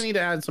 They definitely need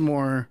to add some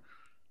more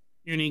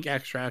unique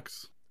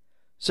extracts.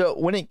 So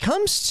when it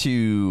comes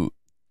to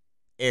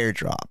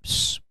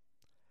airdrops,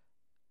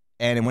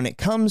 and when it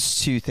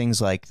comes to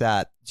things like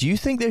that, do you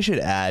think they should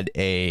add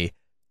a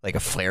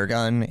flare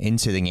gun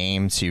into the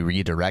game to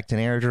redirect an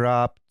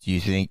airdrop? Do you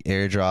think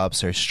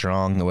airdrops are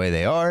strong the way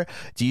they are?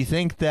 Do you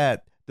think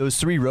that those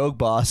 3 rogue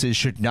bosses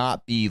should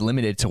not be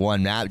limited to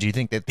one map? Do you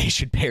think that they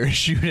should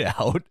parachute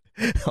out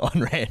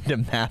on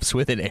random maps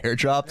with an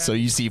airdrop, so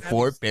you see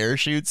 4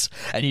 parachutes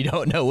and you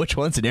don't know which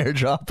one's an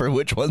airdrop or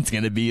which one's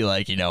going to be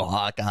like, you know,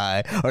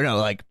 Hawkeye, or no,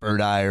 like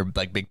Bird Eye, or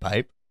like Big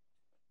Pipe?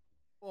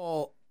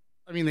 Well,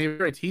 I mean, they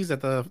already teased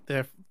at the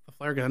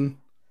flare gun.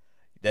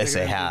 Yes,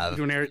 they have.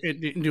 Doing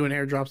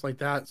airdrops like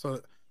that.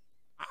 So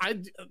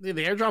the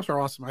airdrops are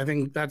awesome. I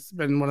think that's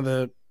been one of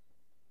the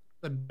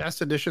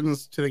best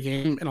additions to the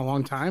game in a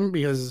long time,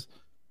 because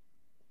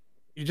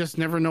you just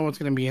never know what's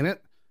going to be in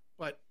it.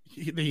 But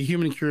the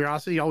human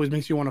curiosity always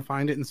makes you want to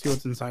find it and see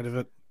what's inside of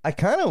it. I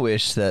kind of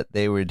wish that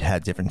they would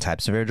have different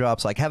types of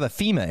airdrops, like have a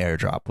FEMA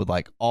airdrop with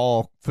like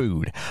all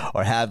food,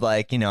 or have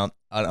like, you know,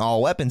 an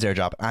all weapons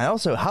airdrop. I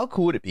also, how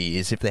cool would it be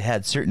is if they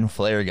had certain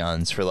flare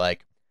guns for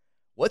like,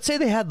 let's say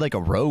they had like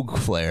a rogue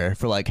flare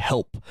for like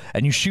help,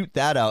 and you shoot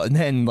that out, and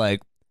then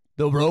like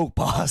the rogue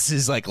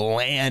bosses like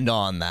land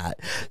on that.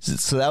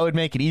 So that would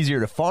make it easier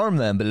to farm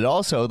them. But it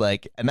also,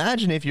 like,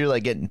 imagine if you're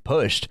like getting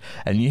pushed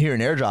and you hear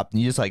an airdrop and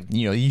you just like,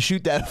 you know, you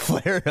shoot that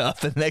flare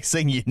up, and the next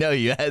thing you know,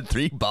 you had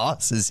 3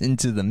 bosses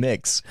into the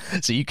mix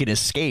so you can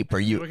escape. Or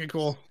you, looking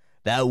cool.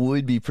 That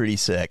would be pretty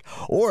sick.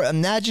 Or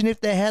imagine if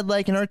they had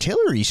like an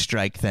artillery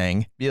strike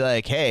thing, be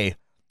like, hey,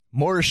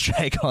 mortar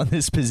strike on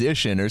this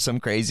position, or some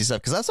crazy stuff,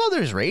 because I saw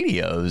there's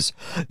radios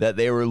that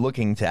they were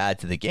looking to add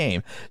to the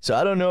game. So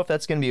I don't know if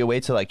that's going to be a way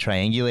to like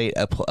triangulate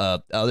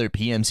other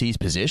PMC's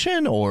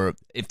position, or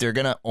if they're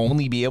going to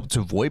only be able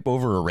to VoIP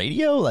over a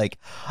radio. Like,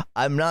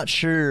 I'm not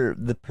sure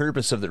the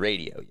purpose of the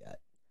radio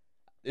yet.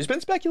 There's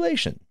been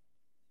speculation.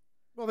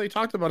 Well, they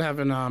talked about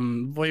having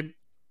VoIP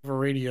over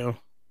radio,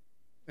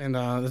 and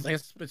I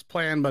guess it's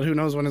planned, but who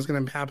knows when it's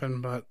going to happen.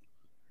 But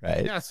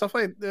right, yeah, stuff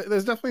like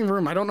there's definitely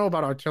room. I don't know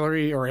about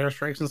artillery or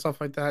airstrikes and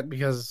stuff like that,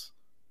 because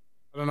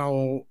I don't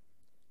know.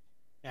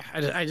 Yeah,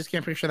 I just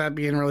can't picture that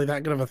being really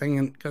that good of a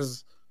thing,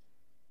 because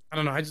I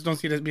don't know. I just don't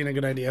see it as being a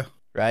good idea.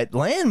 Right,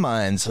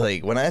 landmines.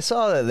 Like, when I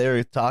saw that they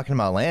were talking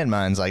about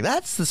landmines, like,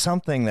 that's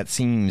something that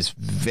seems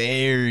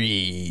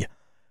very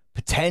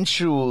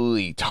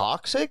potentially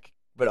toxic,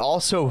 but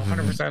also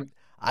 100%.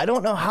 I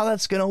don't know how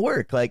that's gonna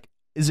work. Like,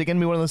 is it gonna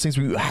be one of those things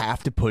where you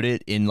have to put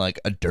it in like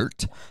a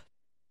dirt?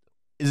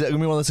 Is it gonna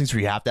be one of those things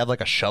where you have to have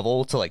like a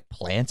shovel to like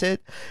plant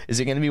it? Is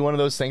it gonna be one of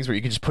those things where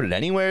you can just put it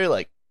anywhere?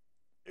 Like,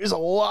 there's a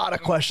lot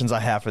of questions I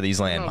have for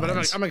these landmines.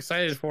 But I'm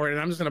excited for it,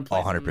 and I'm just gonna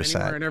play 100%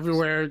 anywhere and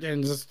everywhere,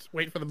 and just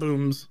wait for the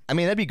booms. I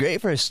mean, that'd be great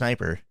for a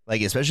sniper,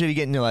 like, especially if you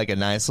get into like a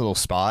nice little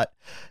spot,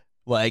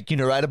 like, you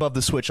know, right above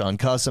the switch on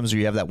customs, where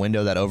you have that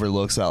window that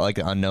overlooks that like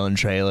unknown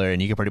trailer,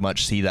 and you can pretty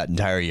much see that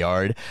entire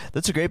yard.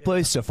 That's a great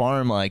place to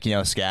farm, like, you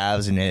know,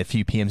 scavs and a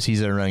few PMCs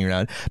that are running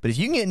around. But if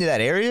you can get into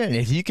that area, and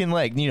if you can,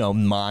 like, you know,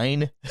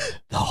 mine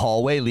the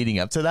hallway leading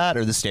up to that,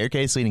 or the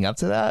staircase leading up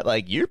to that,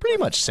 like, you're pretty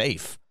much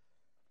safe.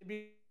 It'd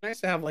be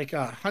nice to have like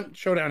a Hunt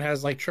Showdown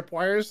has like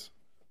tripwires,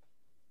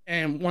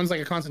 and one's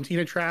like a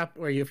concertina trap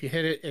where if you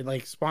hit it, it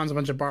like spawns a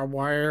bunch of barbed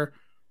wire.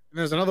 And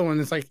there's another one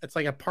that's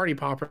like a party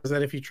popper,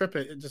 that if you trip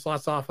it, it just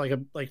lets off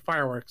like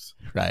fireworks.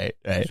 Right.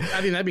 I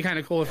think that'd be kind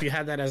of cool if you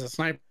had that as a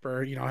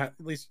sniper. You know, at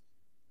least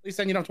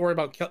then you don't have to worry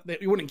about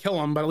you wouldn't kill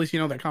them, but at least you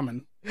know they're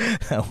coming.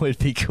 That would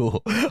be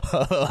cool.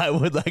 I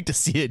would like to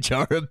see a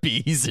jar of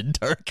bees in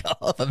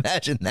Tarkov.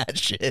 Imagine that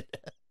shit.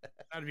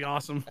 That'd be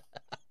awesome.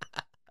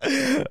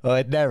 Well,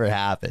 it never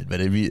happened, but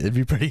it'd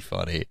be pretty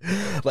funny.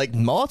 Like,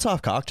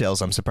 Molotov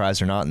cocktails, I'm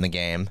surprised are not in the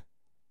game.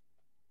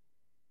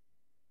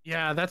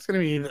 Yeah, that's gonna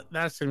be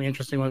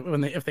interesting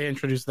if they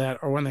introduce that,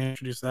 or when they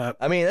introduce that.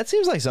 I mean, that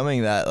seems like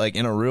something that, like,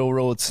 in a real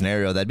world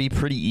scenario, that'd be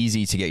pretty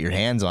easy to get your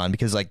hands on,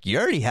 because like you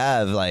already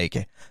have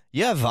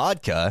you have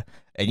vodka,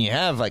 and you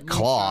have like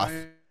cloth.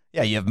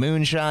 Yeah, you have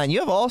moonshine.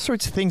 You have all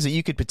sorts of things that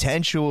you could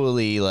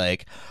potentially,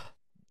 like,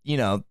 you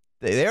know,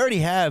 they already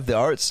have the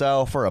art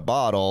style for a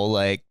bottle.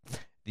 Like,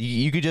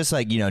 you could just,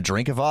 like, you know,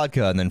 drink a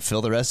vodka and then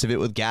fill the rest of it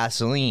with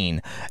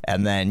gasoline,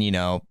 and then, you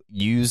know,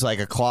 use like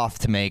a cloth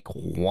to make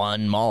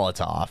one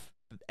Molotov.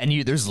 And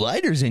there's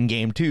lighters in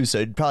game too, so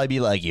it'd probably be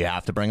like you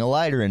have to bring a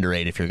lighter into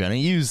raid if you're going to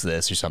use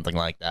this, or something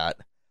like that.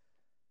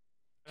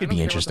 Could be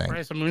interesting. What the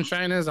price of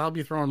moonshine is, I'll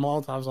be throwing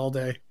Molotovs all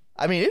day.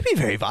 I mean, it'd be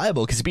very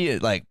viable, because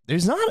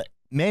there's not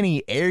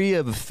many area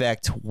of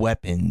effect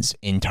weapons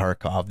in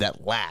Tarkov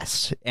that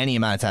last any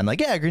amount of time. Like,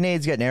 yeah,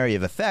 grenades get an area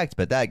of effect,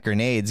 but that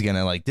grenade's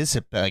gonna like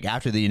dissipate. Like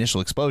after the initial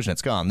explosion,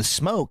 it's gone. The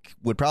smoke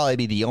would probably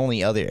be the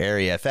only other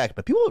area effect,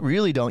 but people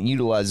really don't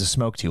utilize the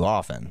smoke too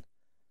often.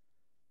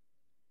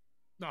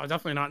 No,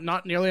 definitely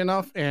not nearly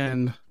enough.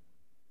 And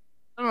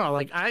I don't know,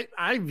 like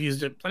I've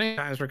used it plenty of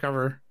times for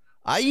cover.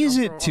 I use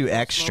it to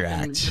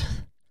extract.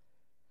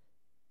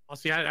 I'll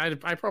see.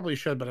 I probably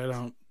should, but I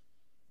don't.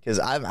 Because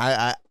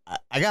I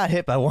got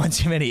hit by one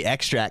too many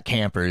extract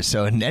campers,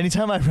 so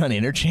anytime I run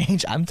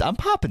interchange, I'm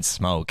popping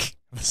smoke.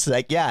 It's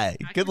like, yeah,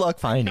 good luck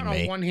finding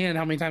me. On one hand,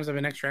 how many times I've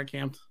been extract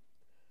camped?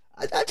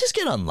 I just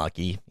get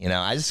unlucky, you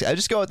know. I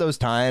just go at those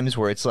times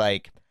where it's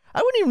like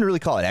I wouldn't even really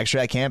call it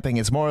extract camping.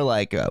 It's more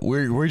like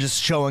we're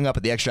just showing up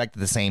at the extract at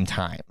the same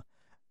time,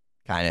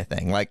 kind of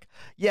thing. Like,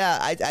 yeah,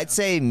 I'd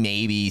say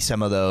maybe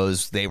some of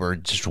those they were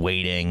just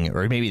waiting,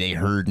 or maybe they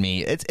heard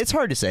me. It's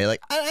hard to say.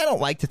 Like, I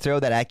don't like to throw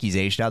that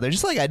accusation out there.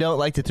 Just like I don't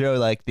like to throw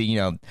like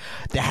the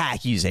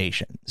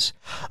accusations.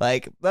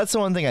 Like, that's the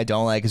one thing I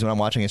don't like is when I'm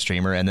watching a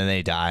streamer and then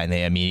they die and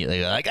they immediately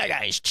go like, that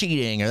guy's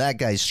cheating or that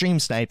guy's stream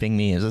sniping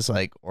me. Is this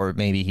like, or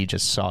maybe he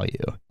just saw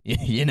you,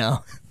 you know?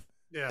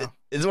 Yeah,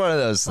 it's one of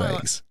those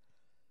things.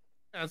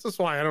 Yeah, that's just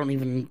why I don't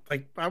even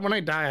like when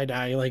I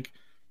die. Like,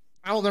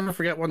 I'll never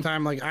forget one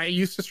time. Like, I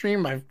used to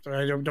stream. I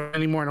don't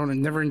anymore. I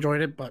never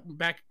enjoyed it. But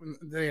back in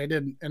the day, I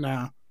did. And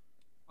I'll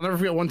never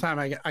forget one time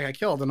I got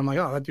killed. And I'm like,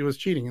 oh, that dude was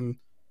cheating. And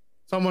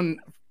someone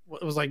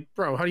was like,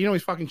 bro, how do you know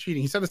he's fucking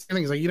cheating? He said the same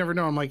thing. He's like, you never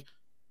know. I'm like,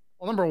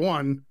 well, number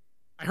one,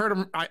 I heard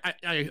him.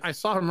 I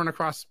saw him run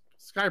across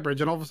Skybridge,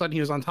 and all of a sudden he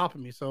was on top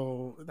of me.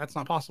 So that's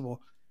not possible.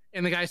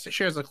 And the guy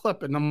shares a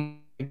clip, and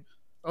I'm like,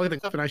 I look at the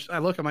clip, and I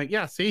look. I'm like,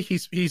 yeah, see,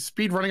 he's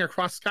speed running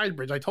across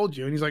Skybridge. I told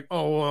you. And he's like,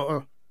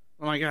 oh.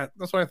 I'm like, yeah,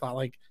 that's what I thought.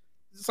 Like,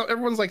 so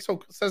everyone's like,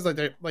 so says that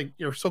they're like,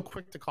 you're so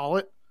quick to call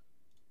it,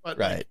 but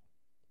right.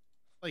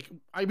 Like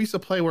I used to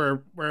play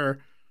where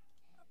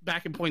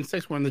back in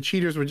 0.6 when the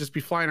cheaters would just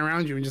be flying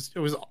around you and just it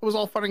was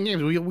all fun and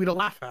games. We'd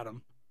laugh at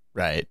them.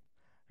 Right.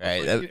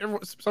 Like,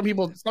 some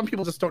people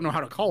just don't know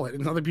how to call it,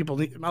 and other people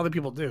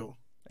do.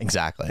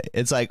 Exactly.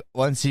 It's like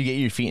once you get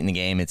your feet in the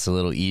game, it's a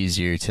little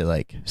easier to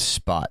like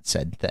spot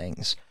said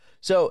things.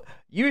 So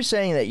you were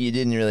saying that you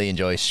didn't really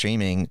enjoy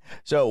streaming.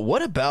 So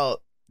what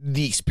about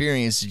the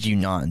experience did you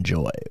not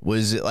enjoy?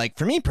 Was it like,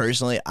 for me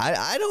personally,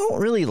 I don't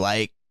really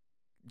like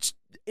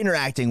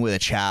interacting with a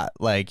chat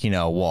like,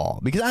 wall,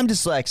 because I'm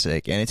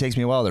dyslexic and it takes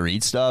me a while to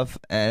read stuff,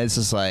 and it's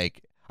just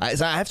like I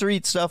have to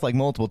read stuff like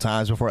multiple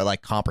times before I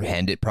like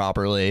comprehend it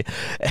properly.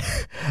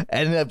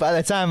 And by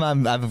the time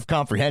I've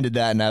comprehended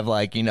that and I've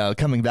like,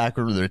 coming back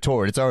with the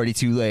retort, it's already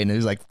too late and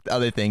there's like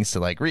other things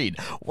to like read.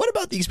 What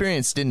about the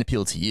experience didn't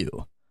appeal to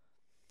you?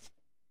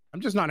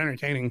 I'm just not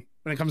entertaining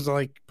when it comes to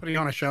like putting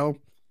on a show.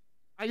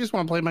 I just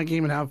want to play my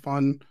game and have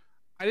fun.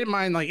 I didn't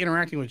mind like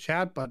interacting with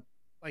chat, but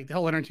like the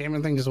whole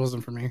entertainment thing just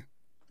wasn't for me.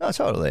 No,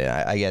 totally.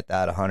 I get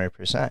that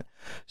 100%.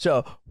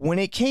 So when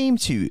it came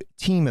to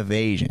team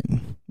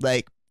evasion,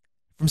 like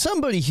from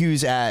somebody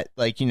who's at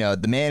like,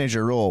 the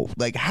manager role,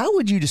 like how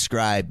would you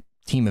describe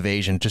team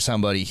evasion to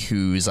somebody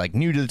who's like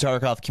new to the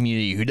Tarkov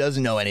community, who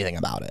doesn't know anything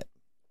about it?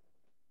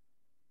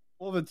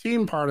 Well, the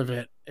team part of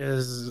it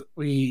is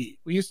we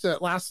used to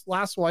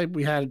last wipe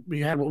we had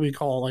what we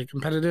call like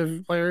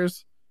competitive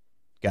players.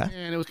 Yeah.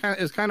 And it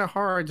was kind of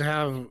hard to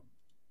have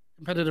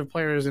competitive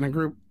players in a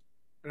group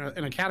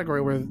in a category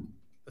where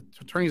the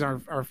attorneys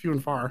are few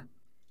and far.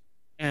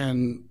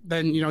 And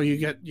then you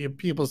get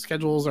people's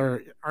schedules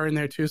are in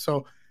there too.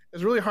 So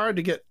it's really hard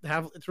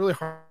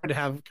to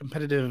have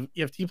competitive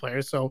EFT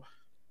players. So,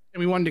 and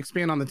we wanted to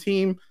expand on the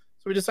team.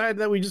 So we decided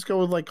that we just go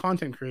with like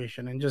content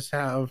creation and just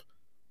have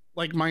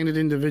like-minded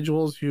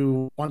individuals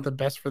who want the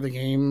best for the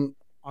game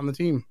on the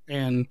team.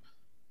 And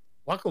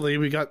luckily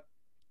we got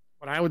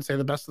what I would say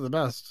the best of the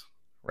best.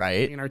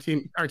 Right. I mean,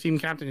 our team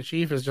captain in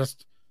chief is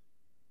just,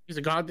 he's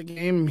a god at the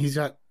game. He's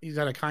got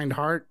a kind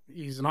heart.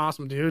 He's an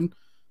awesome dude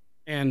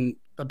and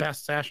the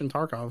best stash in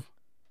Tarkov.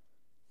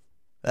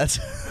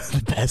 That's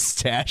the best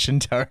stash in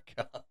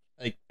Tarkov.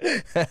 Like,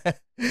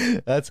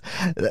 that's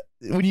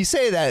when you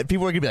say that,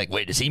 people are gonna be like,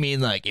 "Wait, does he mean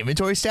like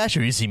inventory stash,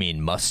 or does he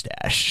mean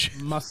mustache?"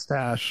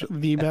 Mustache,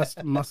 the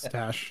best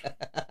mustache.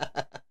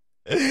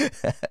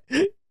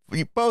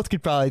 Both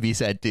could probably be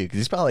said too, because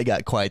he's probably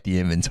got quite the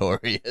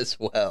inventory as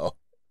well.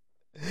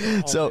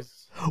 Always. So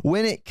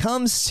when it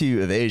comes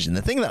to evasion,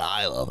 the thing that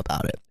I love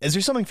about it is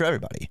there's something for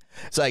everybody.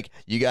 It's like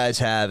you guys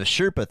have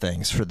Sherpa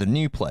things for the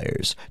new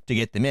players to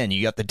get them in.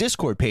 You got the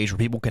Discord page where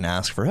people can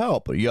ask for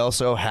help. But you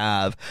also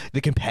have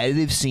the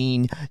competitive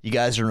scene. You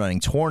guys are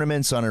running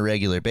tournaments on a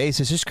regular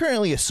basis. There's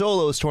currently a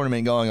solos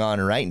tournament going on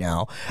right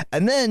now.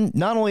 And then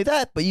not only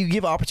that, but you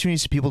give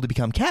opportunities to people to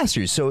become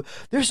casters. So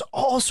there's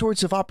all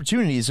sorts of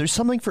opportunities. There's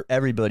something for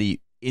everybody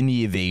in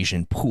the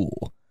evasion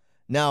pool.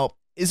 Now,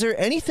 is there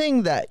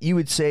anything that you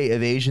would say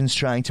Evasion's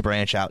trying to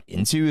branch out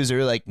into? Is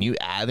there like new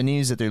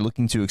avenues that they're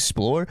looking to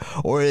explore?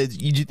 Or do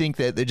you think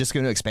that they're just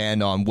going to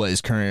expand on what is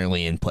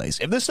currently in place?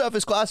 If this stuff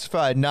is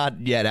classified,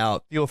 not yet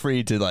out, feel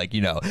free to like,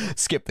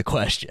 skip the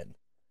question.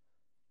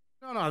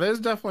 No, there's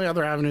definitely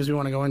other avenues we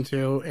want to go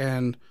into,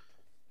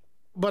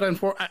 but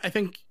I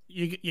think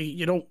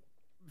you don't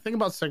think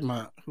about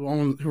Sigma,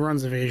 who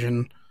runs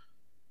Evasion.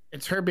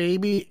 It's her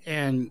baby,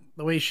 and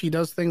the way she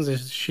does things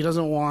is she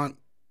doesn't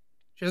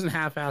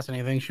half-ass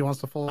anything. She wants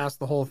to full-ass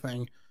the whole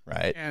thing.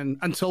 Right. And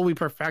until we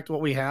perfect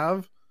what we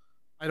have,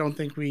 I don't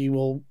think we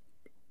will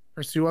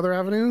pursue other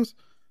avenues.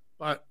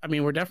 But I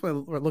mean, we're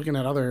looking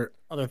at other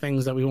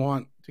things that we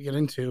want to get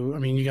into. I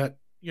mean, you got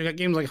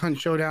games like Hunt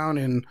Showdown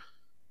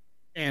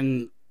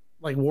and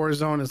like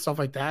Warzone and stuff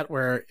like that,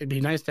 where it'd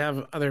be nice to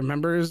have other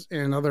members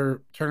and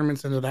other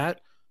tournaments into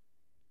that.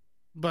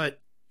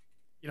 But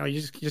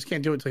you just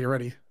can't do it until you're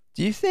ready.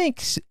 Do you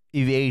think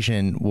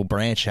Evasion will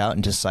branch out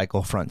into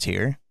Cycle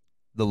Frontier,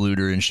 the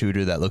looter and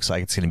shooter that looks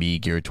like it's going to be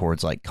geared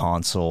towards like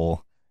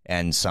console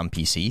and some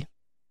PC?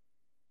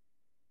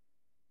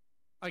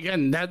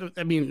 Again,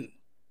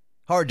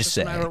 Hard to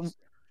say.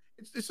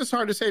 It's just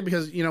hard to say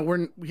because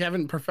we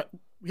haven't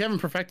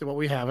perfected what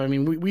we have. I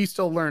mean, we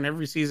still learn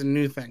every season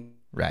new thing.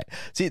 Right.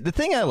 See, the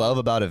thing I love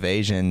about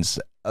Evasion's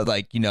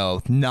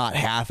not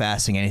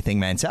half-assing anything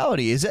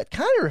mentality is that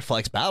kind of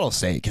reflects Battle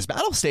State, because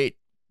Battle State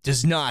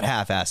does not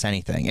half-ass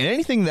anything, and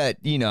anything that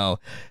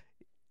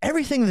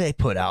everything they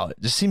put out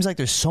just seems like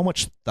there's so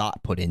much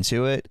thought put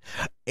into it,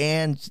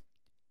 and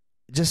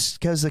just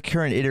because the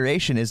current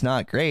iteration is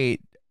not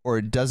great or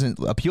doesn't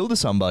appeal to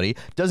somebody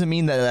doesn't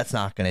mean that that's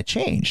not going to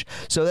change.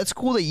 So that's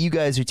cool that you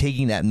guys are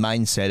taking that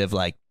mindset of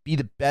like, be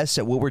the best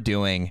at what we're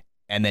doing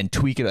and then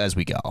tweak it as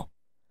we go.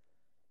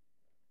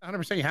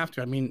 100% you have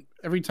to. I mean,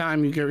 every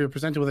time you're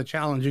presented with a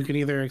challenge, you can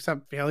either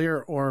accept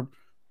failure or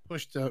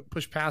push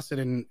past it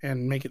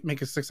and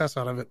make a success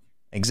out of it.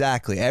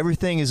 Exactly.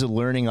 Everything is a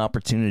learning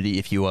opportunity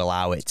if you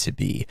allow it to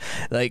be.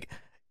 Like,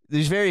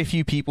 there's very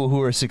few people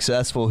who are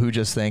successful who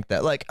just think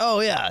that, like,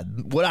 oh yeah,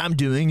 what I'm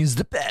doing is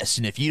the best,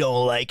 and if you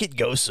don't like it,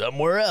 go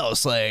somewhere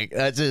else. Like,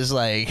 that's just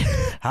like,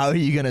 how are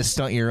you gonna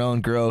stunt your own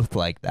growth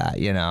like that,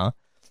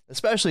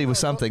 especially with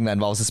something that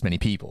involves this many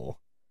people.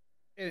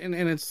 And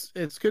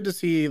it's good to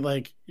see,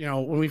 like,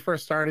 when we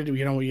first started,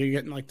 you're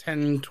getting like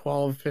 10,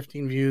 12,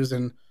 15 views,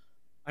 and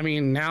I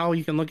mean, now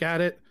you can look at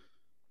it,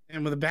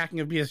 and with the backing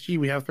of BSG,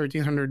 we have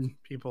 1,300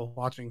 people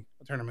watching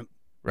a tournament.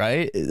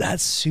 Right?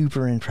 That's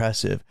super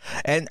impressive.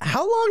 And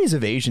how long has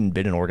Evasion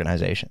been an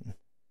organization?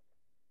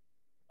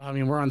 I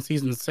mean, we're on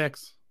season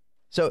 6.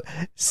 So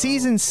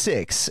season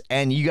 6,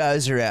 and you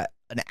guys are at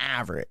an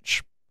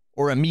average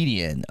or a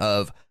median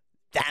of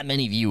that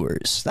many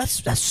viewers.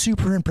 That's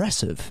super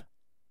impressive.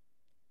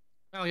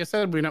 Well, like I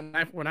said,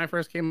 when I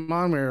first came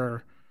on, we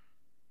were,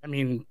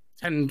 10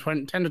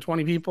 to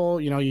 20 people.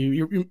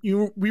 We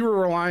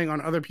were relying on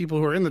other people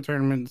who are in the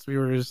tournaments,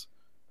 viewers,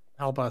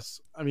 help us.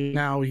 I mean,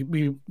 now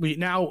we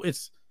now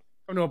it's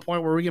come to a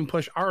point where we can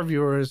push our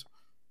viewers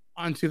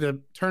onto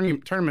the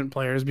tournament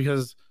players,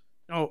 because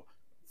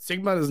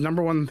Sigma's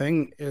number one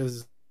thing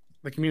is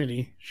the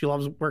community. She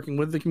loves working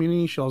with the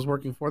community. She loves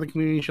working for the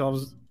community. She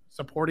loves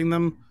supporting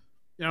them.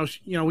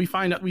 We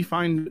find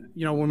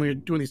when we're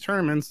doing these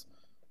tournaments,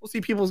 we'll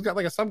see people's got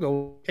like a sub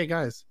goal. Hey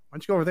guys, why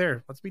don't you go over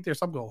there? Let's meet their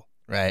sub goal.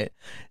 Right.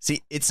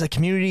 See, it's a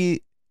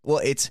community. Well,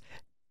 it's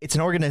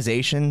an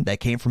organization that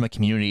came from a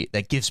community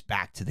that gives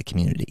back to the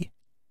community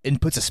and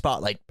puts a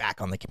spotlight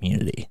back on the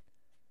community.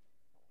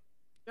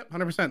 Yep,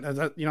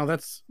 100%.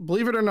 That's,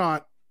 believe it or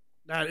not,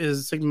 that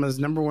is Sigma's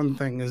number one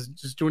thing, is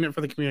just doing it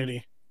for the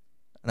community.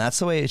 And that's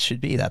the way it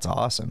should be. That's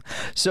awesome.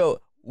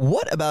 So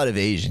what about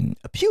Evasion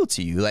appealed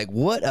to you? Like,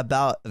 what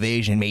about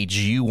Evasion made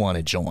you want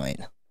to join?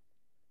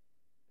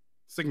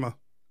 Sigma.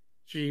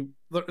 She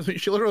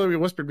literally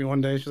whispered me one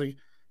day. She's like,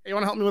 hey, you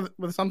want to help me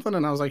with something?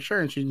 And I was like,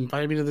 sure. And she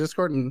invited me to the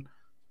Discord, and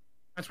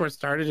that's where it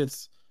started.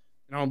 It's,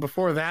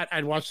 before that,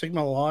 I'd watch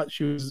Sigma a lot.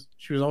 She was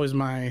always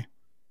my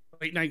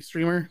late night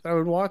streamer that I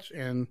would watch,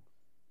 and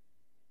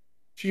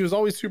she was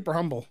always super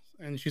humble,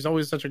 and she's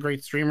always such a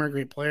great streamer,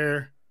 great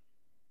player.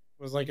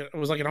 It was like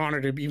an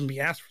honor to even be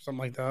asked for something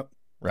like that.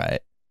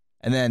 Right.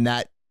 And then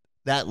that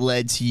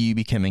led to you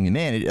becoming the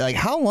manager. Like,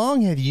 how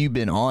long have you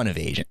been on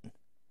Evasion?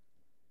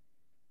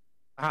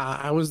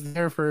 I was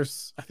there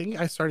first. I think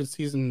I started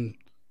season.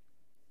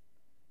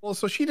 Well,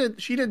 so she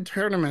did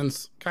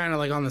tournaments kind of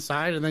like on the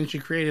side, and then she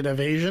created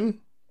Evasion.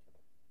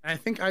 I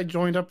think I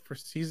joined up for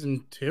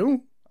season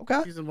 2.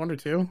 Okay. Season 1 or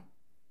 2.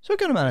 So a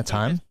good amount of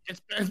time.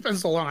 It's been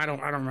so long. I don't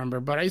remember.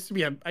 But I used to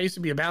be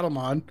a battle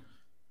mod,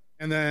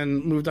 and then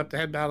moved up to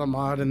head battle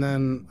mod, and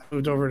then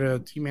moved over to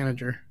team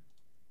manager.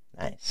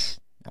 Nice.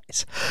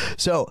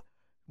 So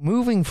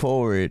moving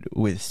forward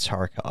with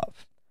Tarkov,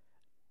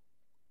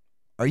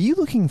 are you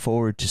looking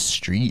forward to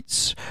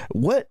Streets?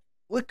 What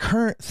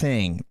current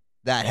thing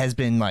that has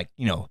been, like,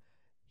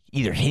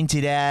 either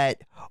hinted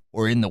at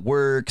or in the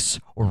works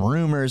or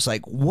rumors,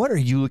 like, what are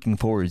you looking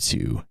forward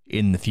to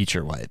in the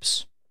future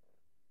wipes?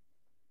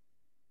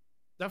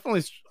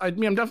 Definitely. I'm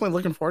definitely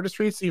looking forward to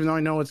Streets, even though I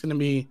know it's going to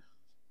be,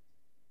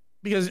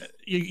 because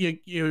you're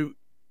going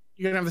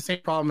to have the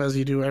same problem as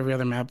you do every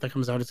other map that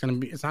comes out. It's not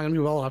going to be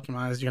well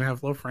optimized. You're going to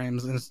have low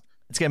frames, and it's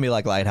going to be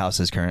like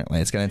Lighthouses currently.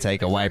 It's going to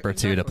take a wipe or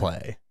two to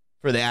play.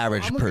 for the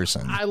average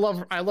person. I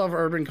love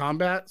urban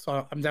combat,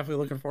 so I'm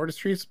definitely looking forward to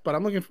Streets. But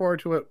I'm looking forward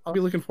to it. I'll be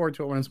looking forward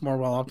to it when it's more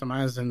well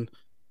optimized. And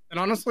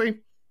honestly,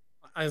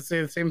 I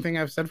say the same thing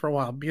I've said for a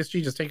while.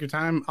 BSG, just take your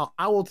time.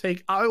 I will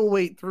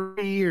wait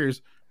 3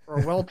 years for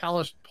a well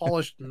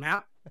polished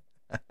map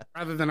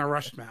rather than a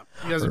rushed map.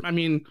 Because I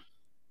mean,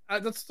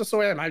 that's just the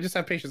way I am. I just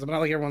have patience. I'm not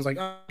like everyone's like,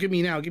 oh, give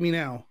me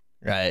now.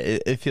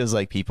 Right. It feels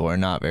like people are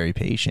not very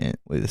patient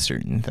with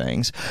certain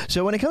things.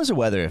 So when it comes to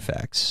weather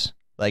effects,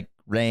 like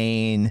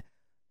rain,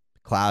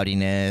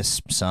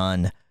 cloudiness,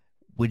 sun,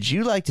 would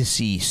you like to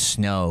see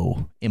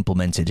snow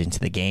implemented into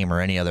the game or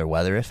any other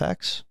weather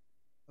effects?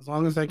 As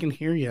long as I can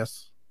hear,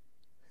 yes.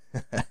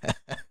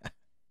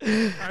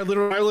 I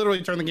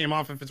literally turn the game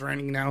off if it's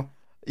raining now.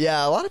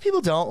 Yeah, a lot of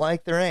people don't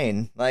like the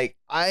rain. Like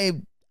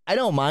I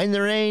don't mind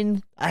the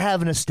rain. I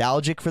have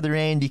nostalgic for the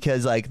rain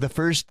because like the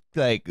first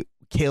like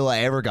kill I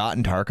ever got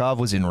in Tarkov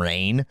was in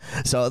rain.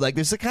 So like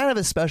there's a kind of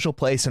a special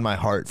place in my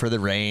heart for the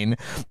rain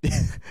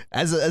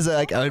as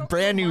a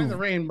brand new the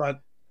rain,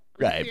 but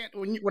right.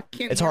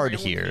 It's hard to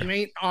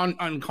hear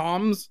on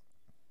comms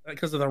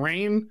because of the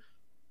rain.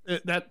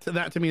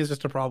 That to me is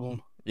just a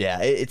problem.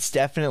 Yeah, it's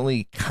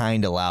definitely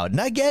kind of loud.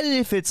 And I get it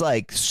if it's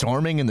like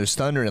storming and there's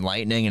thunder and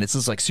lightning and it's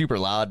just like super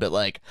loud, but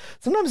like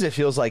sometimes it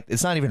feels like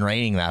it's not even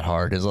raining that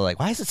hard. It's like,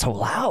 why is it so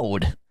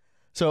loud?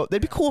 So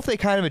it'd be cool if they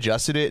kind of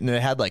adjusted it and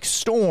it had like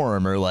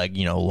storm or like,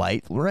 you know,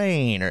 light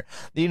rain or,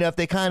 you know, if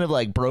they kind of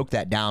like broke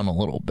that down a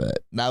little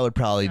bit, that would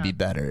probably be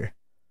better.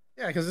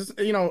 Yeah, because,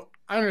 you know,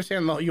 I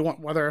understand that you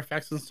want weather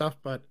effects and stuff,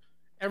 but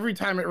every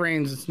time it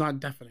rains, it's not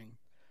deafening.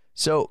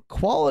 So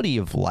quality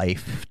of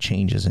life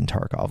changes in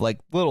Tarkov, like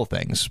little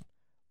things.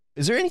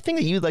 Is there anything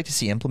that you'd like to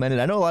see implemented?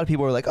 I know a lot of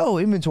people are like, oh,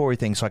 inventory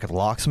things so I could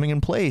lock something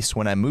in place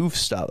when I move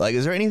stuff. Like,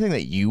 is there anything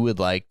that you would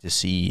like to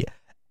see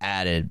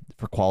added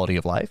for quality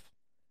of life?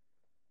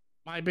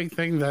 My big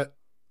thing that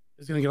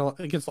is going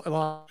to gets a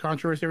lot of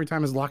controversy every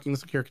time is locking the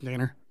secure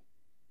container.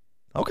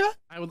 Okay.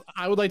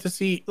 I would like to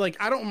see, like,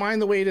 I don't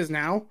mind the way it is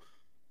now,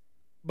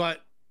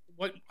 but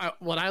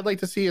what I'd like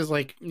to see is,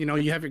 like, you know,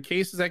 you have your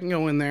cases that can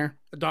go in there,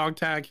 a dog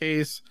tag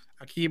case,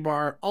 a key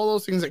bar, all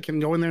those things that can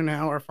go in there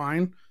now are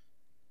fine.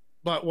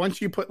 But once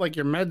you put like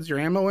your meds, your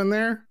ammo in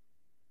there,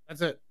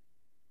 that's it.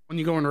 When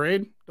you go in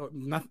raid,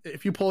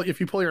 if you pull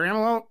your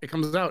ammo out, it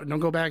comes out and don't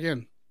go back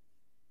in.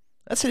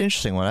 That's an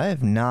interesting one.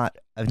 I've not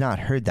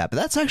heard that, but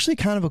that's actually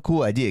kind of a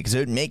cool idea because it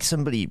would make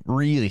somebody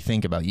really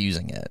think about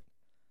using it.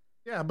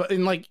 Yeah, but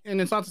and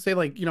it's not to say,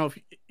 like, you know,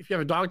 if you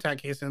have a dog tag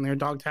case in there,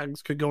 dog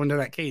tags could go into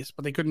that case,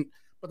 but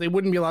they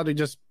wouldn't be allowed to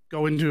just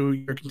go into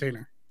your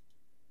container.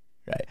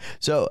 Right.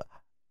 So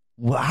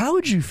how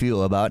would you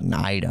feel about an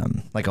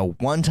item, like a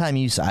one-time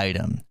use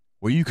item,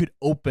 where you could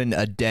open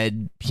a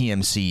dead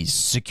PMC's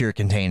secure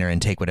container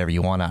and take whatever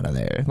you want out of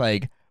there?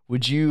 Like,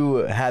 would you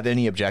have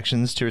any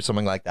objections to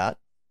something like that?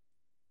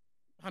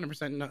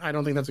 100%. No, I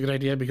don't think that's a good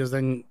idea because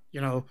then,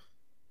 you know,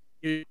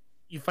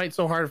 you fight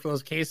so hard for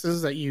those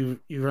cases that you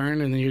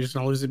earn, and then you're just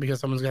gonna lose it because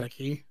someone's got a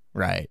key.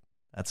 Right.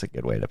 That's a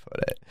good way to put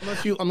it.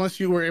 Unless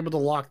you were able to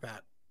lock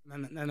that,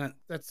 then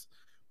that's.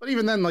 But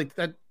even then, like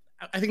that,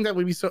 I think that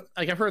would be so.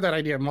 Like, I've heard that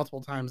idea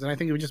multiple times, and I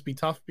think it would just be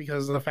tough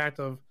because of the fact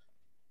of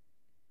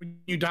when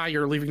you die,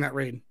 you're leaving that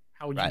raid.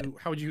 How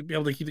would you be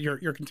able to keep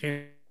your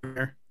container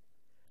there?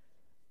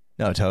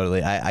 No,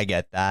 totally. I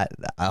get that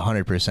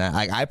 100%.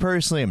 I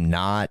personally am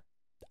not.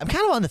 I'm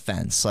kind of on the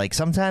fence. Like,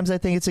 sometimes I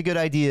think it's a good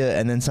idea,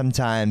 and then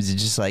sometimes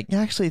it's just like,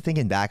 actually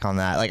thinking back on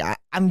that, like,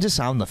 I'm just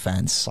on the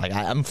fence. Like,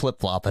 I'm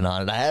flip-flopping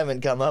on it. I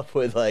haven't come up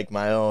with like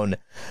my own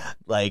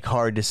like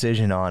hard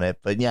decision on it.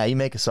 But yeah, you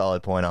make a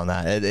solid point on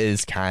that. It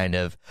is kind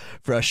of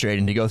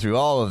frustrating to go through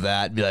all of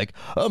that and be like,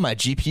 oh, my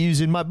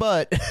GPU's in my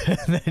butt,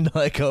 and then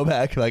like go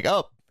back like,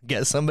 oh,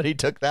 guess somebody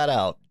took that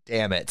out.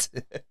 Damn it.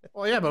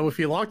 Well, yeah, but if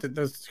you locked it,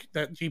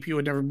 that GPU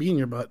would never be in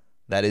your butt.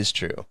 That is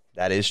true.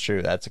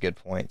 That's a good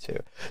point too.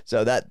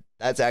 So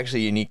that's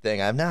actually a unique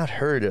thing. I've not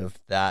heard of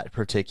that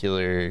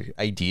particular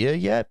idea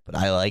yet, but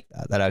I like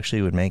that. That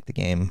actually would make the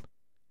game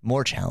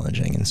more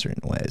challenging in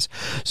certain ways.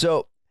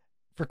 So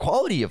for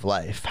quality of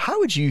life, how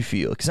would you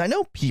feel? Because I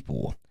know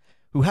people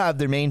who have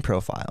their main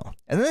profile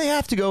and then they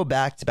have to go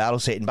back to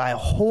Battlestate and buy a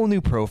whole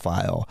new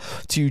profile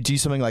to do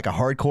something like a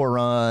hardcore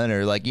run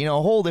or like, you know,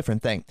 a whole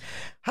different thing.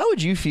 How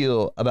would you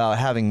feel about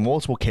having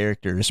multiple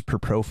characters per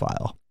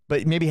profile?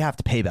 But maybe have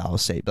to pay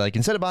Battlestate. But like,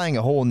 instead of buying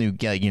a whole new,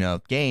 you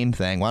know, game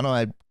thing, why don't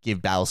I give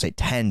Battlestate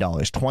 $10,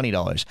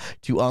 $20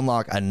 to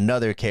unlock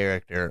another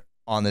character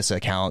on this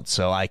account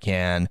so I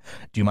can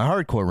do my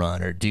hardcore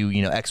run or do,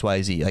 you know,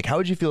 XYZ? Like, how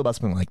would you feel about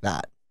something like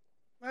that?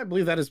 I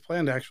believe that is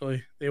planned.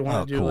 Actually, they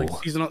want to do cool.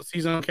 Like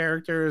seasonal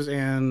characters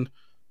and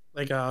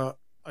like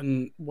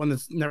one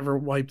that's never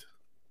wiped.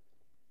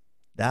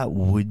 That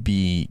would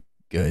be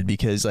good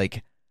because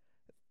like.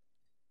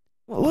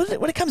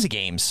 When it comes to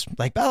games,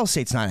 like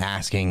Battlestate's not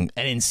asking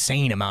an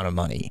insane amount of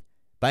money,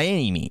 by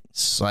any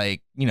means,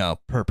 like, you know,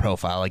 per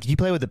profile. Like if you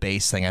play with the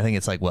base thing, I think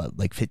it's like what,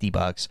 like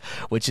 $50,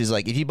 which is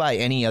like if you buy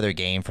any other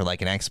game for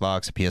like an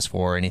Xbox, a PS4,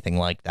 or anything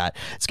like that,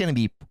 it's going to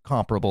be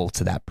comparable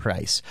to that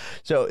price.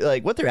 So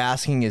like what they're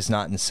asking is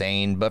not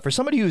insane, but for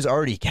somebody who's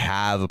already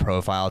have a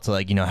profile to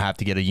like, you know, have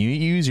to get a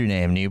new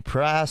username, new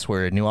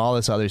password, new all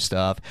this other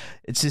stuff,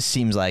 it just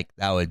seems like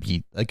that would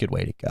be a good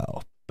way to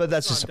go. But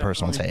that's just a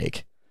personal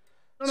take.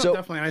 No,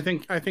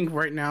 definitely. I think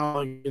right now,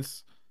 like,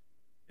 it's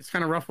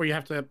kind of rough where you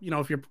have to, you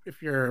know,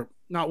 if you're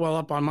not well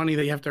up on money,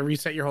 that you have to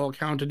reset your whole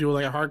account to do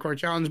like a hardcore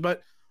challenge.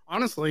 But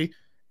honestly,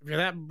 if you're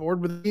that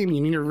bored with the game, you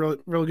need a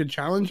real good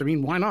challenge. I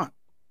mean, why not?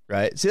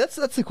 Right. See, that's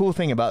the cool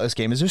thing about this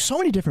game is there's so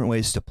many different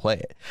ways to play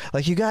it.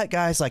 Like you got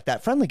guys like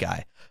that friendly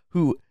guy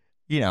who,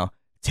 you know,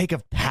 take a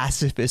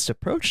pacifist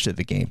approach to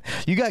the game.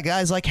 You got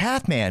guys like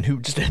Halfman who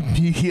just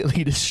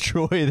immediately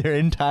destroy their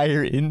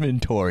entire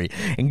inventory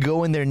and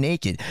go in there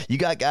naked. You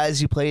got guys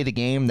who play the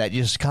game that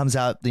just comes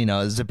out, you know,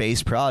 as a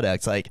base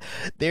product. Like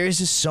there's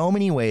just so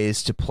many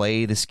ways to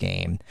play this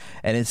game.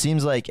 And it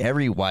seems like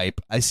every wipe,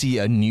 I see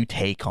a new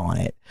take on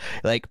it.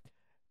 Like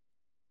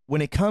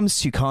when it comes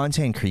to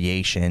content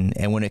creation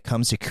and when it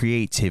comes to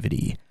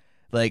creativity,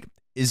 like,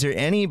 is there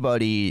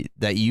anybody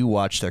that you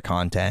watch their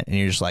content and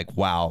you're just like,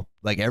 wow,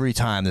 like every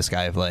time this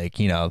guy like,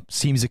 you know,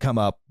 seems to come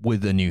up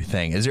with a new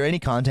thing? Is there any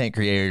content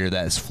creator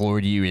that has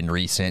floored you in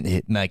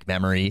recent like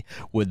memory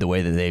with the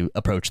way that they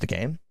approach the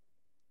game?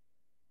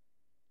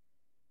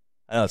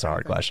 I know it's a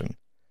hard question.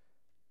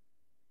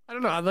 I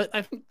don't know.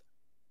 I think,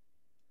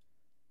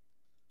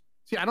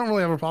 see, I don't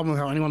really have a problem with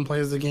how anyone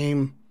plays the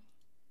game.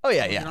 Oh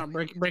yeah, You're not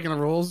breaking the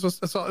rules.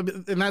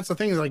 And that's the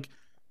thing is like,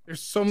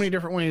 there's so many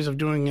different ways of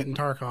doing it in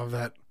Tarkov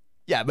that.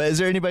 Yeah, but is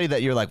there anybody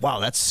that you're like, wow,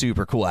 that's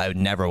super cool? I would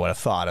never would have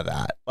thought of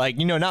that. Like,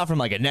 you know, not from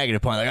like a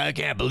negative point, like I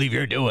can't believe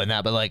you're doing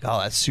that, but like, oh,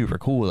 that's super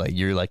cool. Like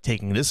you're like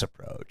taking this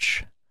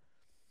approach.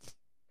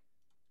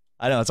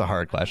 I know it's a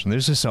hard question.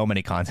 There's just so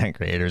many content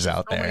creators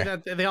out there.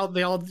 That they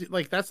all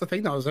like, that's the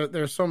thing though, is that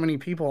there's so many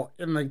people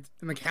in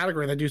the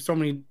category that do so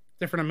many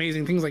different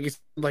amazing things. Like you said,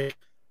 like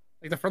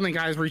the friendly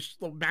guys reach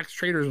max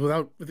traders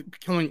with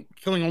killing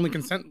only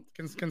consenting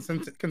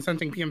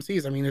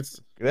PMCs. I mean,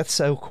 that's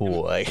so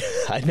cool. Like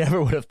I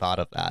never would have thought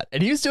of that.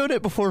 And he was doing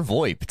it before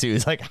VoIP too.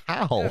 It's like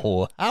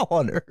how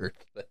on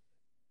earth?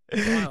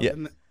 Yeah,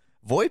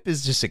 VoIP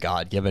is just a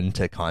god given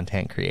to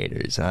content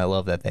creators, and I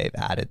love that they've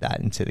added that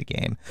into the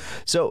game.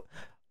 So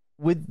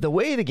with the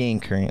way the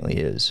game currently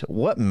is,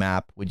 what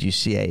map would you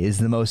say is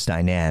the most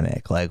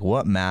dynamic? Like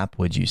what map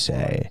would you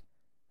say?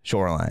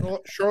 Shoreline.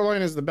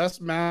 Shoreline is the best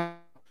map.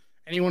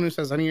 Anyone who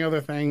says any other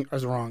thing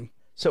is wrong.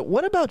 So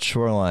what about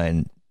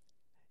Shoreline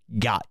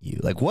got you?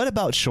 Like what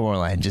about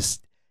Shoreline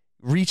just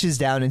reaches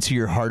down into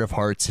your heart of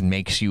hearts and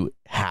makes you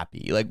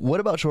happy? Like what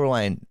about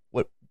Shoreline?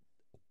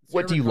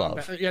 What do you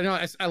love? Yeah, no,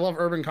 I love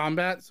urban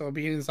combat. So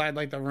being inside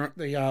like the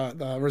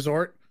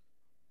resort,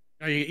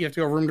 you have to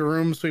go room to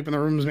room, sweeping the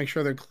rooms, make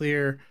sure they're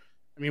clear.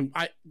 I mean,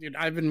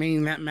 I've been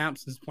maining that map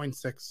since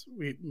 0.6.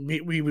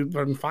 We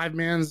run 5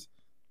 mans,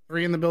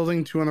 3 in the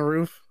building, 2 on the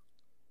roof.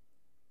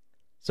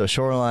 So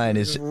Shoreline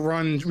is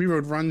we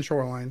would run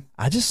Shoreline.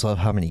 I just love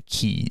how many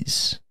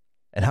keys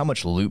and how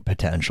much loot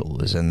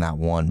potential is in that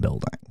one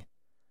building.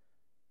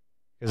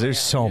 Because there's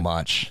so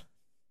much.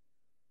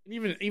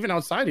 Even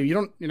outside of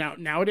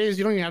nowadays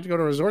you don't even have to go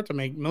to a resort to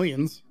make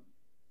millions.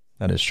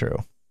 That is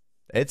true.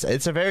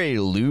 It's a very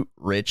loot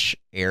rich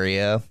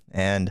area,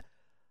 and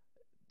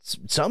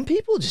some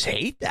people just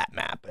hate that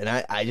map,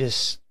 and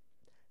it's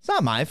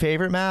not my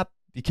favorite map.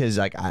 Because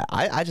like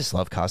I just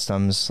love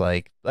customs.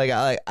 Like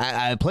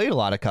I played a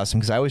lot of custom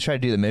because I always try to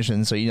do the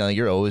missions. So, you know,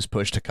 you're always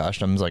pushed to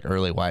customs like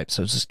early wipes.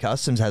 So it's just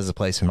customs has a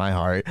place in my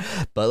heart.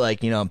 But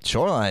like, you know,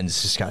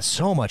 Shoreline's just got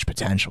so much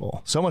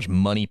potential, so much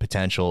money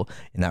potential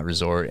in that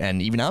resort, and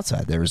even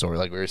outside the resort,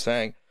 like we were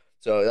saying.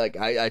 So like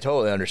I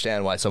totally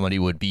understand why somebody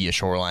would be a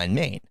Shoreline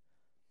main.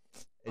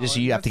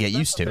 You have to get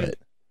used to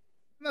it.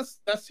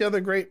 That's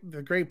the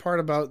great part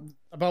about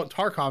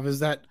Tarkov is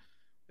that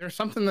there's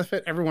something to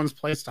fit everyone's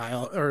play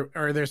style,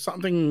 or there's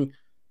something.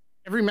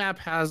 Every map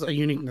has a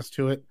uniqueness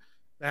to it.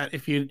 That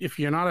if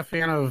you're not a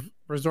fan of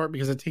resort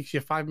because it takes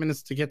you 5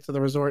 minutes to get to the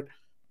resort,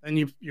 then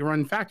you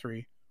run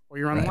factory, or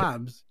you run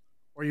labs,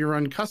 or you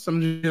run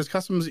customs. Because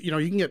customs, you know,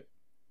 you can get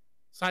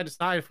side to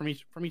side from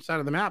each side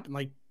of the map in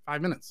like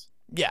 5 minutes.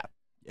 Yeah,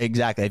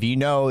 exactly. If you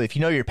know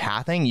your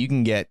pathing, you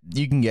can get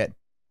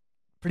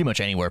pretty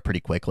much anywhere pretty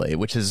quickly,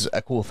 which is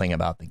a cool thing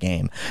about the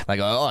game. Like,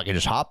 oh, I can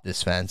just hop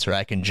this fence, or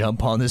I can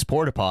jump on this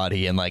porta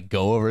potty and like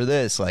go over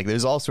this. Like,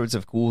 there's all sorts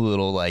of cool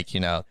little, like, you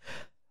know,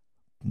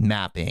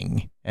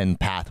 mapping and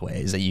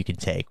pathways that you can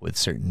take with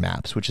certain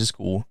maps, which is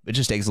cool. It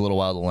just takes a little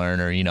while to learn,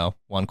 or, you know,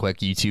 one quick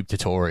YouTube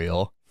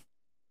tutorial.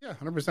 Yeah,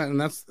 100%. And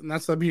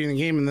that's the beauty of the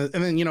game. And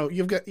then, you know,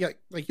 you've got,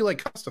 like, you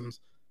like customs.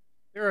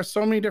 There are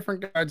so many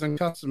different guides on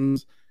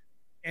customs,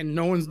 and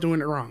no one's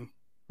doing it wrong.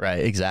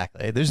 Right,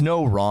 exactly. There's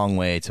no wrong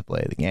way to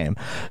play the game.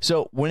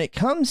 So when it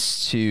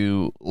comes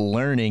to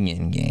learning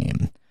in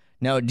game,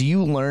 Now, do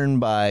you learn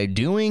by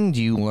doing?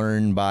 Do you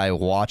learn by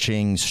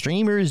watching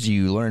streamers? Do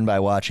you learn by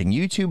watching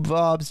YouTube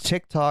vlogs,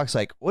 TikToks?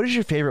 Like, what is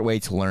your favorite way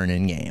to learn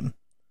in game?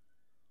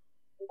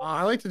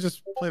 I like to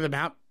just play the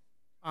map.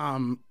 I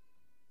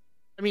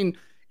mean,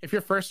 if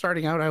you're first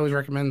starting out, I always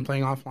recommend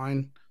playing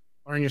offline,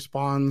 learn your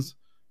spawns,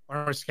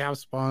 learn where scavs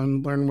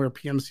spawn, learn where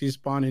PMC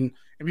spawn, and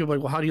people are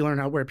like, well, how do you learn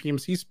where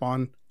PMC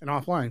spawn in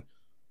offline?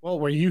 Well,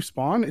 where you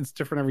spawn, it's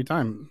different every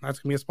time. That's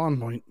gonna be a spawn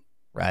point.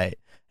 Right.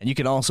 And you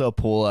can also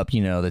pull up,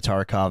 you know, the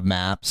Tarkov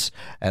maps,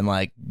 and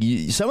like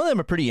some of them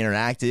are pretty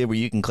interactive where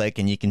you can click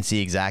and you can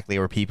see exactly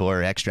where people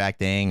are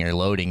extracting or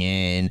loading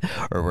in,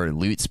 or where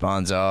loot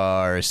spawns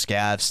are, or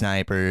scav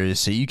snipers.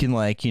 So you can,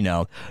 like, you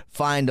know,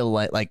 find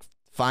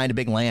a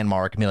big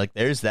landmark and be like,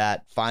 there's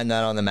that, find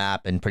that on the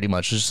map, and pretty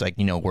much just, like,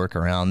 you know, work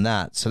around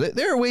that. So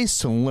there are ways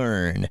to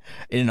learn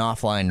in an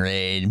offline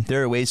raid.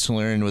 There are ways to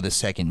learn with a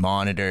second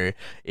monitor.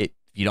 If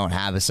you don't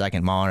have a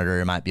second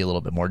monitor, it might be a little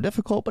bit more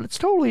difficult, but it's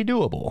totally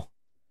doable.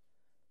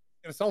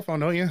 You got a cell phone,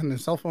 don't you? And the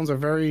cell phones are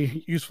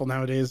very useful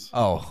nowadays.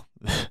 Oh,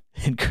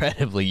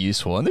 incredibly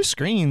useful. And their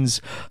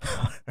screens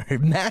are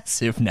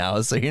massive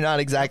now, so you're not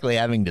exactly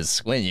having to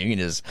squint. You can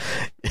just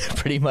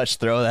pretty much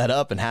throw that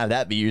up and have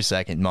that be your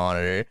second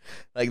monitor.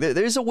 Like,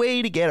 there's a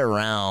way to get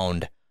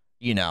around,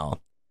 you know,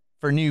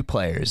 for new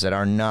players that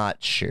are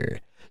not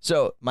sure.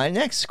 So my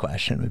next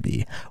question would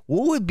be,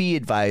 what would be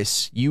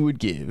advice you would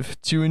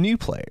give to a new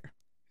player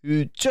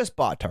who just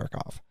bought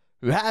Tarkov,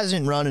 who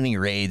hasn't run any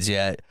raids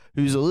yet,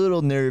 who's a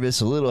little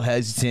nervous, a little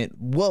hesitant?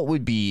 What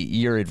would be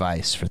your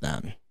advice for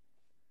them?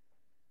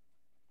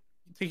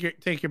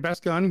 Take your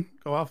best gun,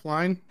 go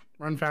offline,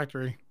 run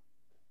factory.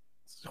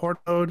 Horde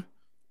mode,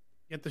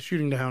 get the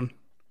shooting down.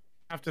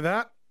 After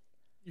that,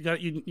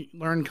 you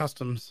learn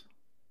customs.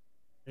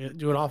 You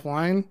do it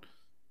offline,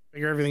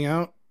 figure everything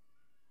out,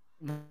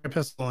 bring a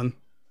pistol in.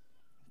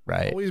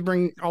 Right. Always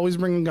bring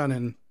a gun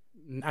in.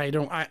 I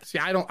don't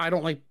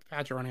like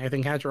hatchet running. I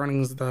think hatchet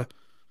running is the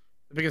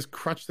biggest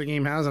crutch the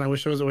game has, and I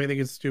wish there was a way they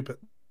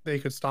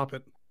could stop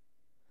it.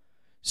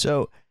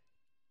 So,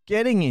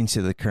 getting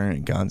into the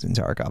current guns in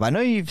Tarkov, I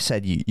know you've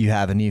said you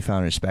have a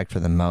newfound respect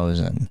for the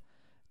Mosin,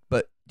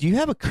 but do you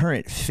have a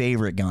current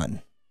favorite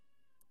gun?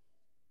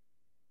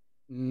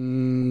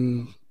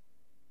 I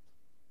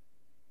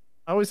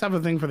always have a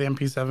thing for the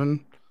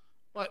MP7,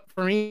 but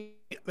for me,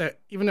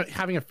 even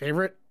having a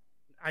favorite,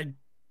 I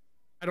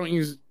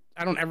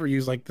don't ever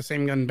use like the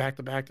same gun back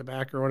to back to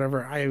back or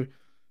whatever.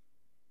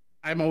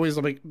 I'm always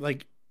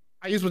like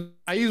I use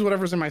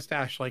whatever's in my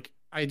stash. Like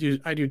I do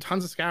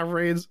tons of scav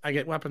raids. I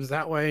get weapons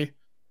that way.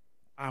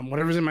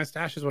 Whatever's in my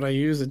stash is what I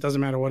use. It doesn't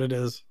matter what it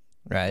is.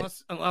 Right.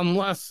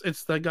 Unless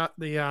it's the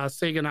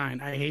Sega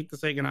 9. I hate the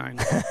Sega 9.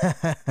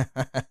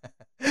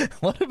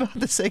 What about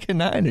the Sega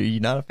 9 are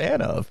you not a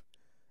fan of?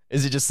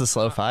 Is it just the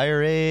slow fire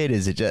rate?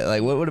 Is it just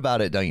like what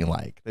about it don't you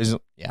like? There's a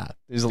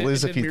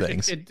few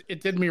things.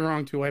 It did me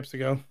wrong 2 wipes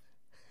ago.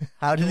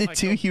 How did it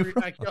do you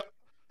wrong?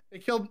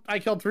 I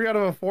killed 3 out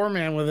of a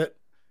 4-man with it,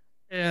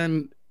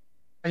 and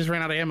I just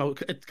ran out of ammo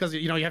because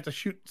you have to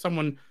shoot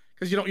someone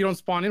because you don't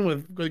spawn in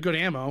with good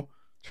ammo.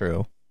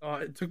 True.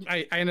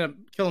 I ended up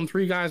killing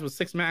 3 guys with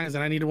 6 mags,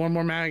 and I needed 1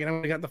 more mag,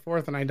 and I got the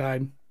 4th, and I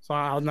died. So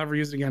I'll never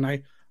use it again.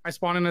 I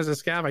spawn in as a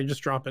scav. I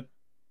just drop it.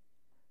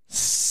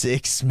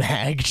 6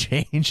 mag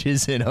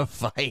changes in a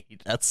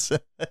fight. That's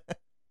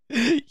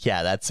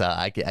yeah. That's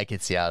I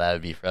could see how that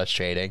would be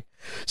frustrating.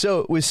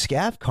 So with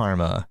scav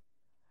karma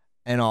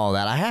and all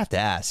that, I have to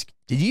ask: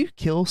 did you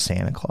kill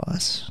Santa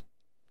Claus?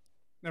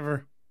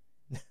 Never.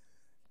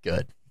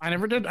 Good. I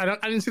never did. I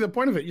didn't see the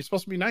point of it. You're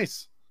supposed to be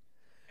nice.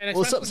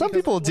 Well, some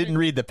people didn't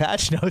read the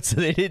patch notes, so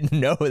they didn't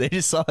know. They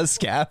just saw a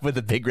scav with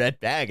a big red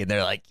bag, and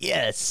they're like,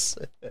 "Yes."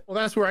 Well,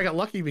 that's where I got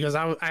lucky because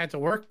I had to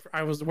work.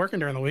 I was working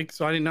during the week,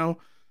 so I didn't know.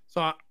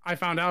 So I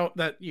found out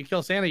that you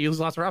kill Santa, you lose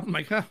lots of rep. I'm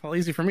like, well,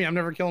 easy for me. I'm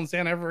never killing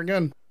Santa ever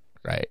again.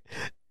 Right.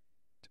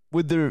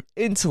 With the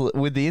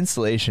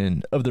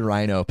installation of the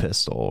Rhino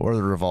pistol or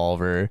the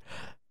revolver,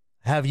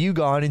 have you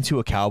gone into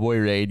a cowboy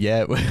raid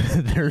yet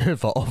with the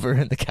revolver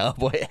and the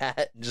cowboy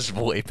hat and just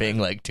wiping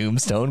like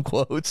tombstone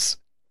quotes?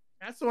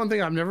 That's the one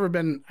thing I've never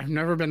been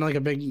like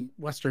a big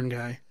Western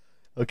guy.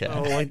 Okay.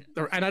 So, like,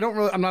 and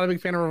I'm not a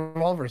big fan of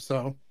revolvers,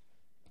 so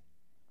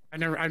I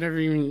never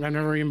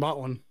even bought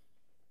one.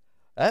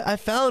 I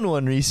found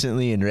one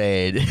recently in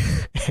raid,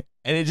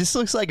 and it just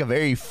looks like a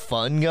very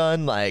fun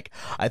gun. Like,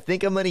 I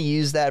think I'm going to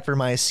use that for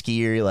my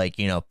skier, like,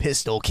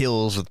 pistol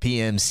kills with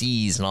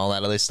PMCs and all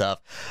that other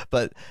stuff.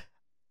 But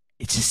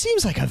it just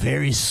seems like a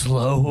very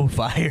slow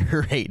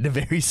fire rate and a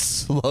very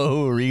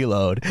slow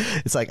reload.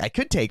 It's like, I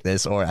could take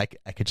this, or I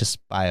could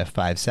just buy a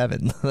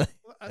 5.7.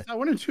 I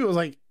wonder too,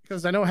 like,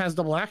 because I know it has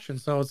double action,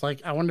 so it's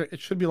like, I wonder,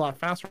 it should be a lot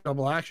faster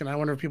double action. I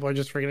wonder if people are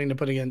just forgetting to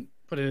put it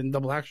in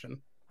double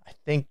action. I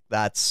think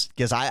that's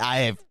because I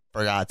have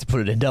forgot to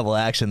put it in double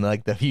action.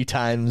 Like the few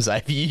times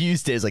I've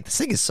used it, it's like this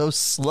thing is so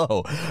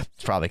slow.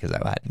 It's probably because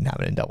I didn't have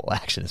it in double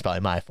action. It's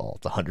probably my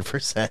fault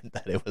 100%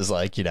 that it was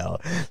like,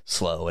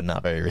 slow and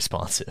not very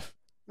responsive.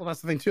 Well, that's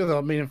the thing too, though.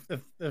 I mean,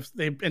 if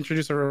they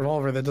introduce a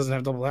revolver that doesn't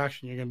have double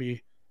action, you're gonna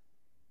be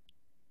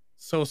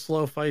so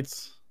slow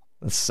fights.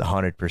 That's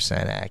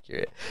 100%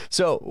 accurate.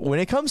 So when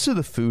it comes to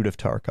the food of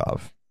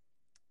Tarkov,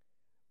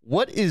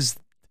 what is,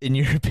 in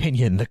your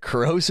opinion, the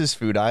grossest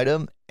food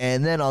item?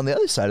 And then on the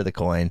other side of the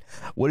coin,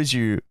 what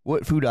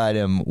food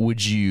item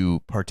would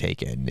you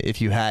partake in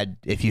if you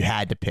had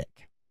to pick?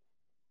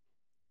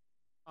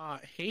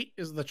 Hate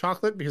is the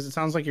chocolate because it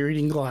sounds like you're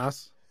eating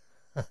glass.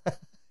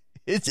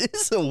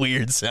 It's a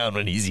weird sound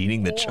when he's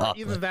eating the Or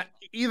chocolate.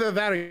 either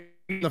that, or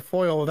the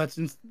foil that's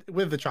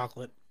with the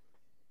chocolate.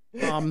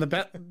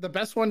 The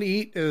best one to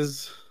eat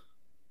is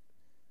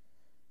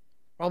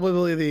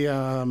probably the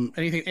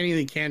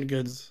anything canned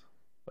goods.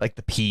 Like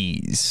the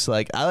peas.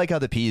 Like I like how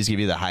the peas give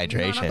you the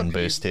hydration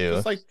boost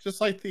too.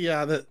 Just like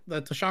the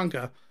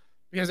Tashanka,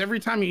 because every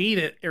time you eat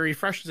it, it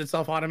refreshes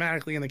itself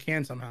automatically in the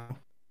can somehow.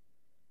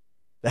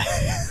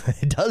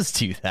 It does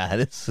do that.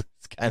 It's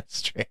kind of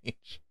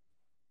strange.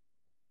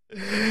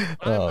 You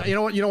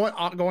know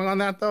what? Going on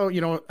that though,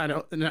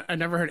 I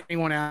never heard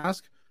anyone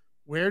ask,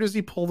 where does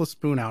he pull the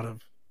spoon out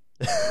of?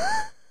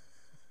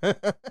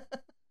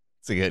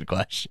 It's a good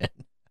question.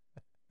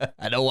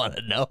 I don't want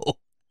to know.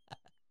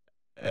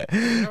 I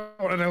don't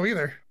want to know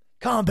either.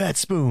 Combat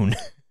spoon.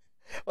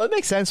 Well, it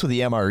makes sense with the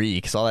MRE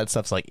because all that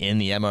stuff's like in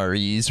the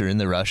MREs or in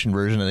the Russian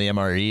version of the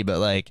MRE. But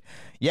like,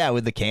 yeah,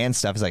 with the canned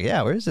stuff, it's like,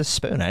 yeah, where's this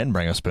spoon? I didn't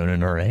bring a spoon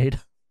in a raid.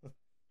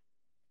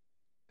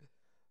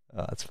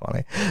 Oh, that's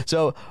funny.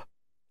 So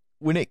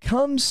when it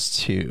comes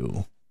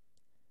to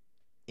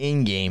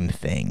in-game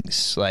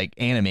things like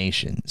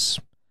animations,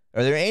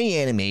 are there any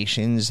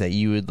animations that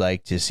you would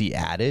like to see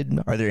added?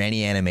 Are there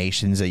any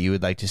animations that you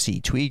would like to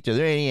see tweaked? Are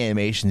there any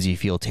animations you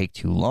feel take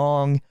too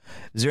long?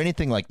 Is there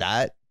anything like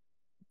that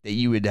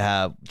you would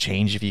have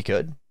change if you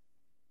could?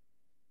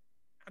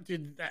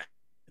 Dude,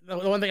 the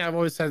one thing I've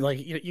always said, like,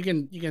 you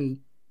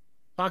can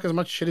talk as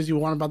much shit as you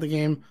want about the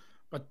game,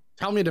 but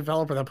tell me a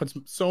developer that puts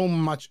so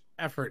much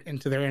effort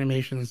into their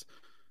animations.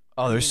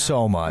 Oh, there's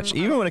so much.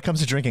 Even when it comes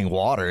to drinking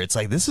water, it's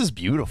like, this is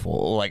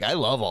beautiful. Like, I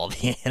love all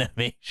the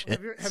animation.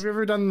 Have you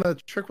ever done the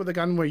trick with a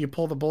gun where you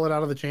pull the bullet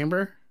out of the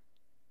chamber?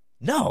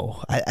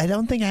 No, I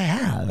don't think I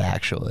have,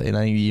 actually.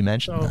 And you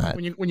mentioned that.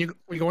 When you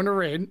go into a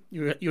raid,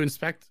 you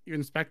inspect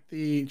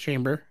the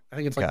chamber. I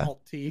think it's like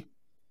Alt T.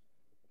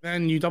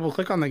 Then you double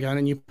click on the gun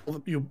and you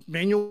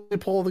manually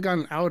pull the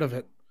gun out of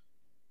it.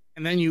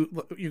 And then you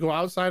go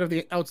outside of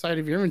your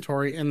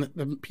inventory, and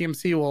the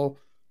PMC will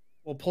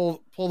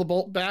pull the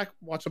bolt back,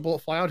 watch the bullet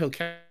fly out, he'll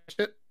catch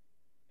it,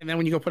 and then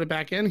when you go put it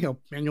back in, he'll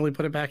manually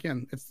put it back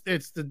in.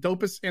 It's the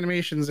dopest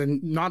animations,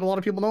 and not a lot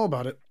of people know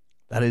about it.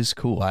 That is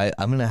cool. I'm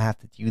gonna have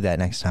to do that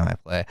next time I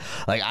play.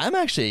 Like, I'm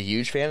actually a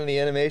huge fan of the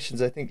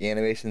animations. I think the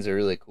animations are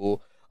really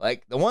cool.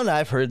 Like, the one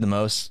I've heard the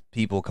most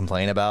people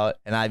complain about,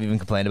 and I've even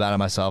complained about it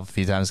myself a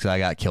few times because I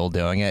got killed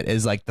doing it,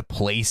 is like the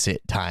place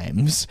it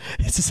times.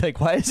 It's just like,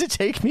 why does it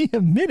take me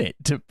a minute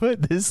to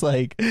put this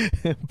like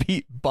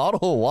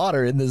bottle of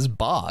water in this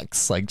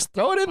box? Like, just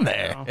throw it in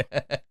there.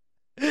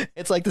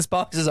 It's like this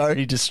box is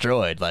already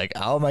destroyed. Like,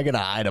 how am I gonna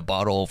hide a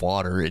bottle of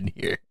water in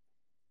here?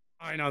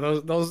 I know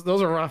those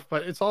are rough,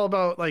 but it's all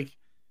about, like,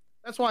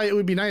 that's why it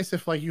would be nice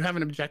if, like, you have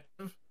an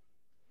objective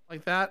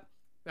like that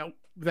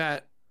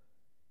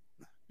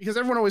because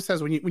everyone always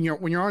says when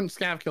you're on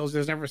scav kills,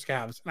 there's never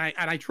scavs,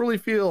 and I truly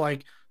feel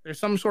like there's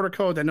some sort of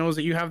code that knows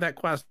that you have that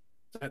quest,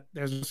 that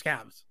there's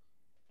scavs.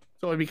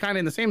 So it'd be kind of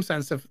in the same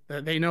sense if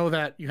they know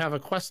that you have a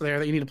quest there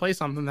that you need to play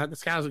something, that the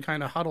scavs would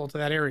kind of huddle to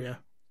that area.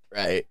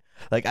 Right.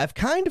 Like, I've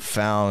kind of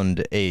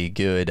found a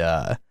good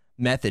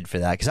method for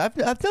that because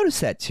I've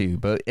noticed that too.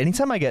 But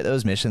anytime I get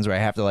those missions where I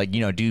have to, like,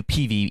 do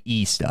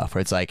PvE stuff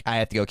where it's like I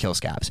have to go kill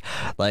scabs,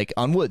 like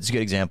on Woods, a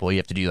good example, you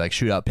have to do like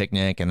shootout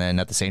picnic, and then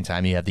at the same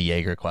time you have the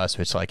Jaeger quest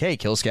where it's like, hey,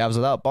 kill scabs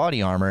without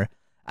body armor.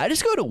 I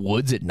just go to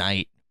Woods at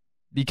night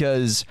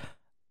because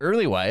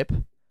early wipe,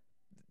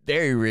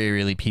 very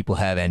rarely people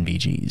have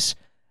NVGs.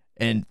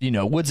 And,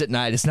 Woods at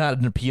night is not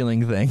an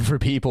appealing thing for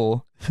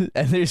people.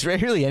 And there's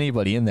rarely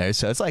anybody in there.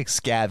 So it's like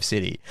Scav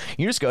City.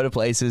 You just go to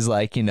places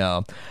like,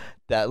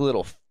 that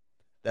little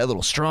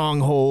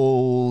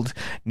stronghold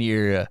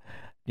near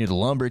the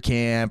lumber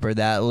camp, or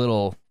that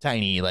little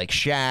tiny like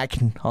shack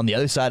on the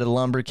other side of the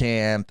lumber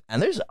camp,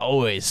 and there's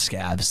always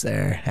scavs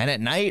there. And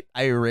at night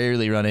I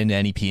rarely run into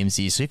any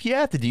PMCs. So if you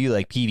have to do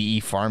like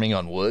PvE farming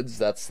on Woods,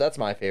 that's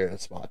my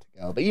favorite spot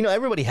to go. But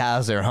everybody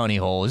has their honey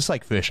hole, just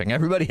like fishing.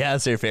 Everybody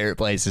has their favorite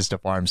places to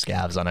farm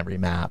scavs on every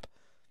map.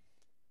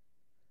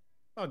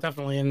 Oh,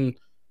 definitely. And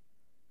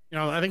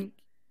I think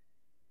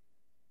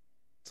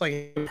it's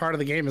like part of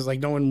the game is like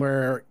knowing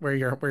where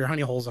your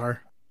honey holes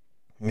are.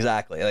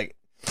 Exactly. Like,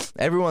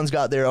 everyone's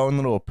got their own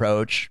little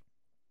approach.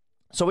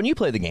 So when you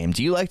play the game,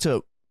 do you like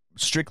to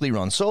strictly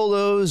run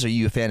solos? Are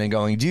you a fan of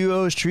going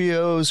duos,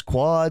 trios,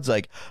 quads?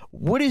 Like,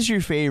 what is your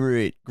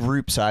favorite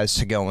group size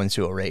to go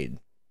into a raid?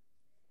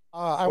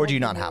 Or do you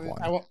not have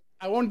one?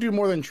 I won't do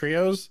more than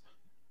trios.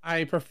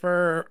 I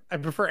prefer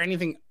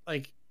anything.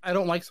 Like, I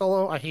don't like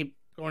solo. I hate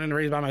going into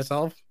raids by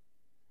myself.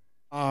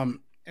 And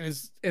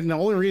the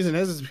only reason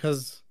is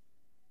because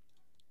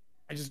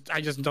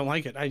I just don't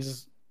like it.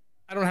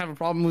 I don't have a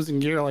problem losing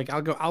gear. Like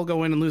I'll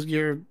go in and lose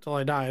gear till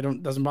I die.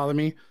 Doesn't bother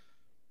me.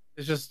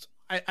 It's just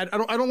I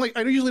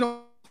usually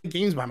don't play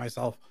games by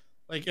myself.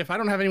 Like if I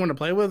don't have anyone to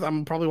play with,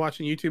 I'm probably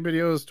watching YouTube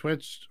videos,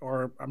 Twitch,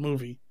 or a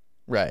movie.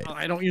 Right.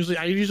 I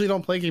usually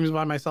don't play games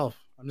by myself.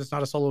 I'm just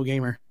not a solo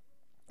gamer.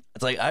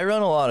 It's like I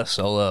run a lot of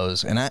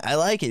solos, and I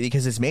like it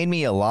because it's made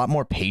me a lot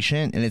more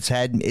patient, and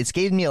it's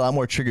gave me a lot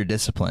more trigger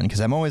discipline because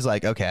I'm always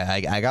like, okay,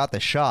 I got the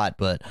shot,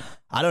 but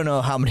I don't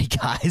know how many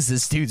guys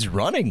this dude's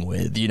running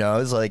with. You know,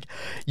 it's like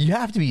you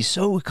have to be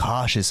so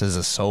cautious as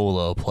a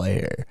solo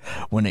player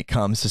when it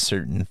comes to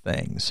certain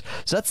things.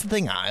 So that's the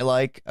thing I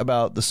like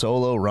about the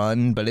solo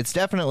run, but it's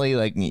definitely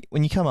like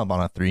when you come up on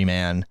a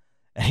 3-man,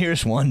 and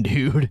here's one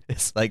dude,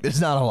 it's like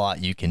there's not a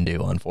lot you can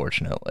do,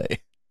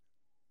 unfortunately.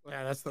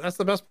 Yeah, that's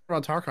the best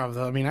part about Tarkov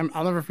though. I mean,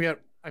 I'll never forget.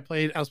 I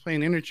was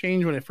playing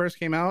Interchange when it first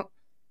came out,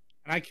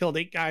 and I killed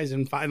 8 guys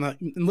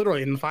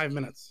literally in 5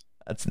 minutes.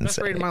 That's insane.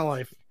 Best rate of my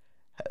life.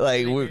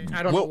 Like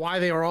I don't know why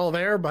they were all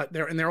there, but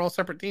they're all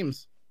separate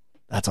teams.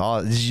 That's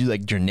all. Did you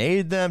like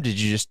grenade them? Did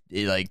you just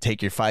like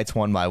take your fights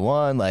one by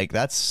one? Like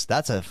that's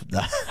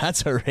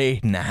a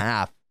raid and a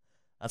half.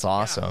 That's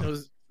awesome. Yeah,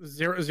 it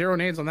was zero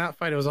nades on that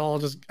fight. It was all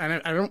just I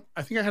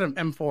think I had an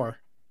M4.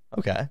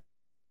 Okay.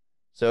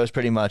 So it was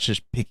pretty much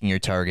just picking your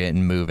target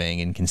and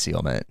moving and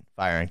concealment,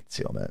 fire and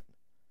concealment.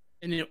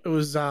 And it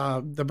was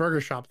the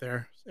burger shop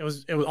there.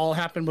 It all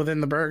happened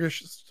within the burger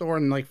store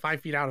and like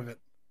 5 feet out of it.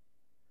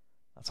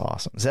 That's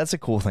awesome. So that's a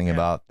cool thing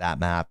about that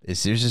map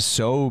is there's just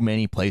so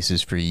many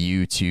places for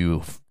you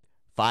to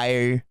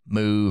fire,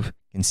 move,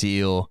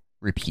 conceal,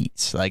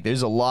 repeat. Like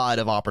there's a lot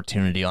of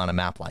opportunity on a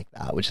map like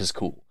that, which is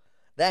cool.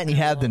 Then you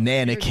have the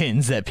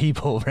mannequins that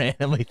people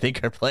randomly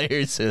think are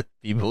players, so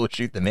people will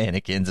shoot the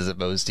mannequins as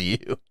opposed to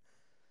you.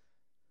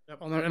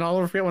 And I'll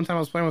never forget one time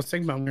I was playing with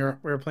Sigma. We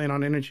were playing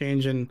on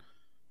Interchange, and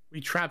we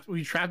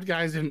trapped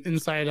guys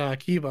inside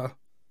Kiva,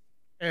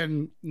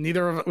 and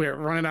neither of us, we were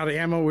running out of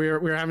ammo. We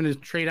were having to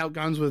trade out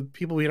guns with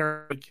people we'd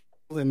already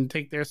killed and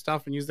take their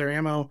stuff and use their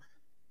ammo.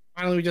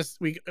 Finally,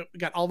 we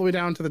got all the way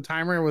down to the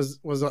timer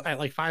was at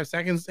like 5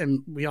 seconds,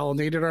 and we all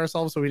naded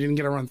ourselves so we didn't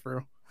get a run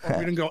through. Or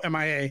we didn't go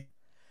MIA.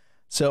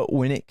 So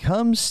when it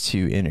comes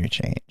to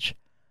Interchange,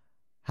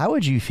 how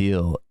would you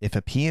feel if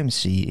a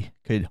PMC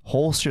could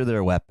holster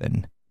their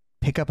weapon,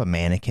 pick up a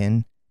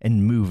mannequin,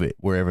 and move it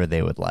wherever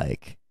they would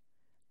like?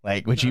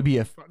 Like, would you be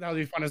that would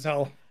be fun as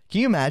hell.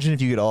 Can you imagine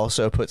if you could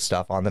also put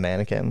stuff on the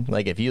mannequin?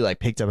 Like, if you like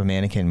picked up a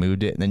mannequin,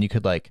 moved it, and then you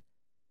could like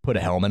put a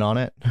helmet on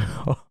it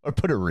or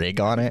put a rig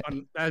on it?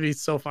 That'd be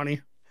so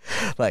funny.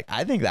 Like,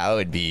 I think that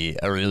would be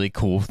a really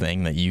cool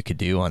thing that you could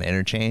do on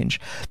Interchange,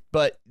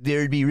 but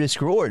there'd be risk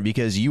reward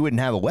because you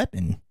wouldn't have a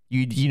weapon.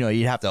 You'd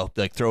have to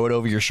like throw it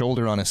over your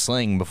shoulder on a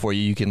sling before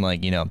you can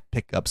like,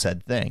 pick up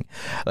said thing.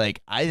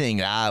 Like, I think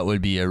that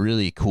would be a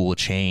really cool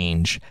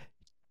change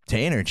to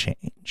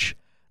Interchange.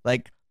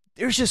 Like,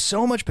 there's just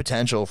so much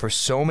potential for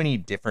so many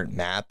different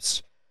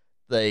maps.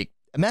 Like,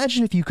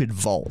 imagine if you could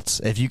vault,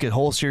 if you could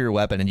holster your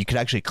weapon and you could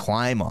actually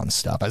climb on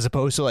stuff as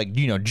opposed to like,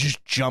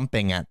 just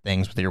jumping at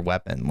things with your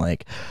weapon.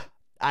 Like,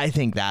 I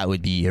think that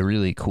would be a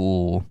really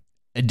cool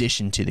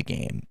addition to the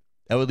game.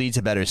 That would lead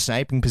to better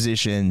sniping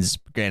positions.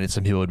 Granted,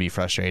 some people would be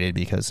frustrated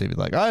because they'd be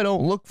like, I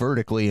don't look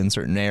vertically in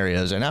certain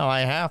areas and now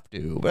I have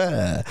to.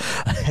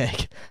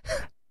 Like,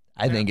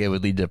 I think it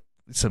would lead to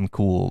some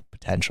cool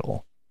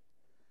potential.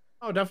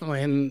 Oh,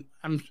 definitely. And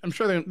I'm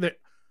sure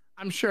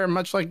I'm sure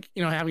much like,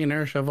 having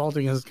inertia,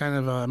 vaulting is kind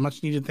of a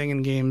much needed thing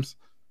in games.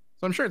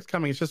 So I'm sure it's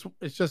coming.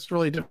 It's just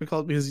really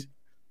difficult because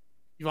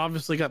you've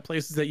obviously got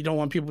places that you don't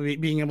want people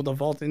being able to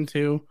vault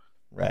into.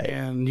 Right.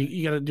 And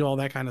you got to do all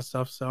that kind of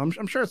stuff. So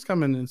I'm sure it's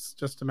coming. It's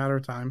just a matter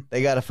of time.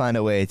 They got to find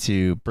a way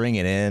to bring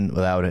it in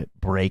without it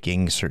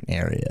breaking certain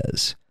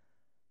areas.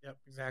 Yep,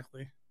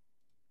 exactly.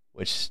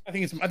 Which I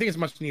think it's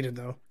much needed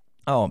though.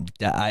 Oh,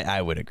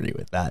 I would agree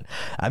with that.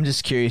 I'm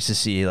just curious to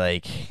see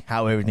like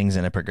how everything's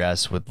going to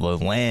progress with the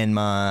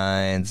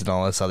landmines and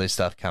all this other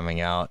stuff coming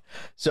out.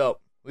 So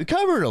we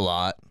covered a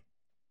lot.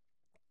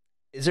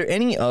 Is there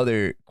any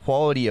other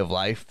quality of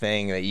life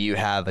thing that you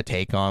have a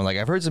take on? Like,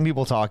 I've heard some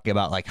people talking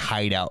about like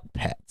hideout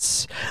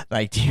pets.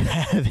 Like, do you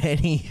have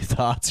any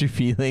thoughts or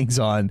feelings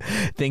on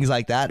things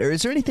like that? Or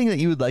is there anything that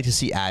you would like to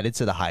see added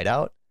to the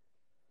hideout?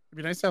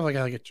 It'd be nice to have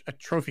like a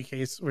trophy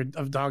case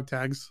of dog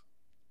tags.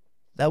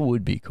 That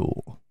would be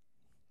cool.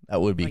 That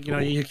would be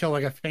cool. You kill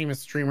like a famous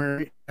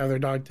streamer, have their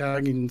dog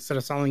tag, and instead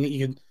of selling it,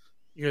 you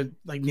could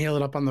like nail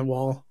it up on the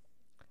wall.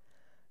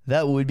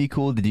 That would be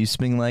cool to do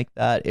something like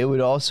that. It would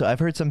also, I've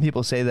heard some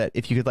people say that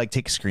if you could like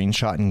take a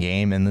screenshot in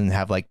game and then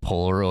have like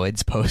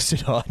Polaroids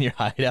posted on your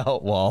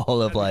hideout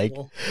wall of like,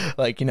 cool.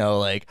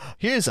 Like,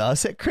 here's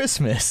us at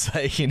Christmas.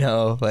 Like,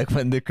 like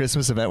when the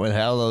Christmas event would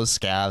have those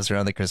scavs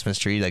around the Christmas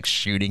tree, like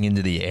shooting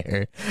into the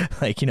air,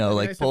 like,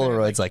 like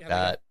Polaroids like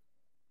that.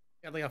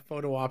 Yeah, like a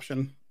photo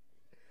option.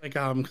 Like,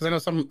 because I know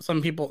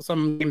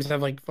some games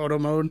have like photo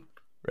mode.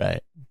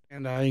 Right.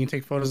 And you can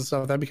take photos and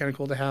stuff. That'd be kind of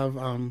cool to have.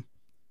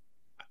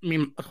 I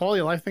mean, a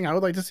quality of life thing I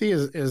would like to see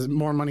is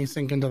more money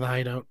sink into the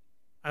hideout.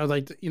 I would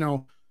like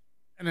to,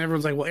 And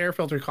everyone's like, well, air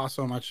filter costs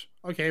so much.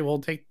 Okay,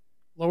 well,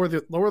 lower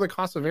the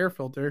cost of air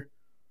filter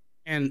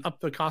and up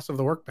the cost of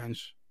the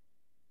workbench.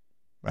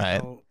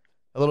 Right. So,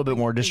 A little bit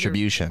more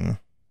distribution.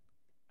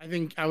 I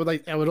think I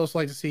would also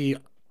like to see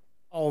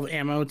all the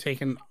ammo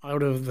taken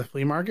out of the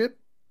flea market,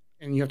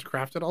 and you have to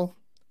craft it all.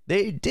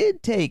 They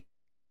did take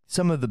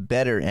some of the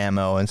better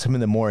ammo and some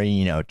of the more,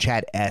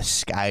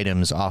 chat-esque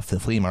items off the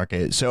flea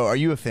market. So are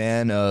you a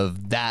fan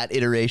of that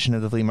iteration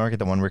of the flea market,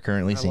 the one we're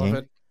currently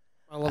seeing?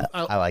 I love it.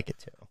 I like it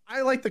too.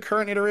 I like the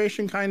current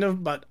iteration kind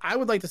of, but I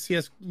would like to see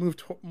us move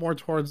more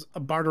towards a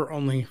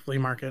barter-only flea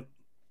market.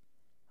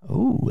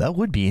 Oh, that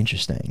would be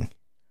interesting.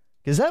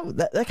 Because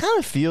that kind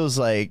of feels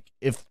like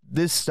if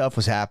this stuff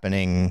was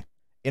happening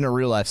in a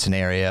real-life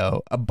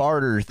scenario, a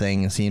barter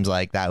thing seems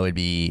like that would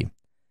be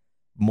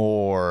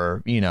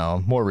more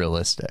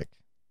realistic.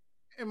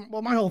 And,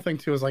 well, my whole thing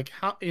too is like,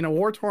 how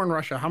war-torn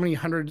Russia, how many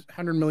hundred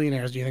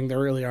millionaires do you think there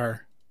really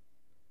are?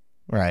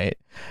 Right.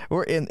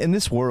 We're in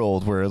this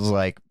world where it's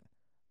like,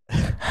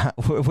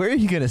 where are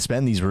you going to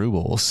spend these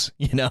rubles?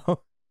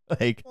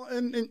 Like, well,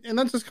 and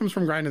that just comes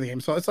from grinding the game.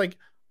 So it's like,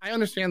 I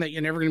understand that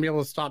you're never going to be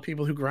able to stop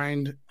people who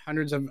grind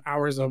hundreds of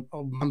hours a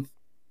month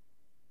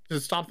to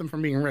stop them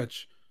from being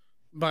rich,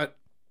 but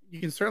you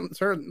can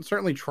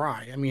certainly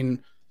try. I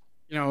mean,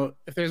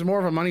 if there's more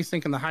of a money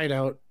sink in the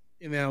hideout,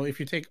 if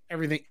you take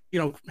everything,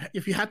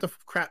 if you had to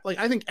craft, like,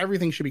 I think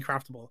everything should be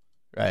craftable.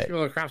 Right. You should be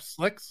able to craft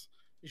slicks.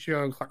 You should be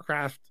able to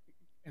craft,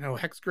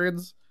 hex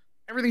grids.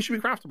 Everything should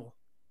be craftable.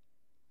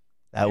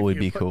 That would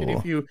be cool.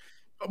 If you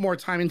put more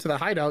time into the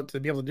hideout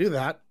to be able to do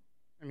that,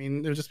 I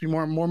mean, there'd just be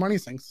more money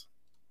sinks.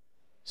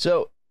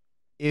 So,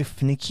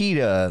 if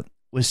Nikita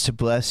was to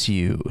bless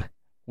you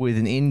with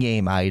an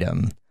in-game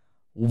item,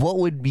 what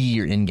would be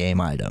your in-game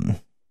item?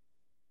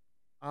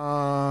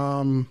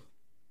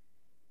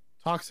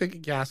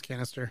 Toxic gas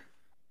canister.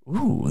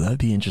 Ooh, that'd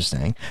be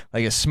interesting.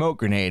 Like a smoke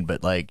grenade,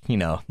 but like,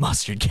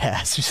 mustard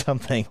gas or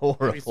something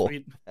horrible.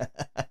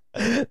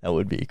 That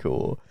would be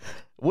cool.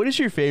 What is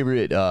your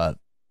favorite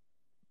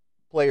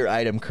player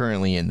item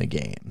currently in the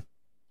game,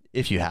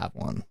 if you have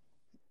one?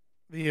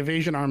 The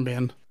evasion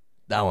armband.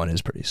 That one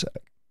is pretty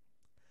sick.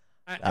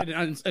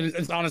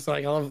 It's honestly,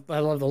 like, I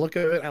love the look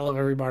of it. I love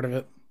every part of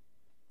it.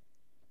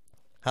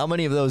 How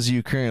many of those do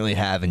you currently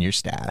have in your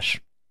stash?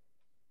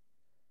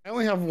 I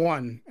only have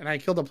one, and I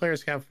killed a player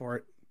scav for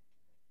it.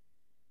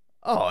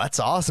 Oh, that's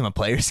awesome. A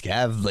player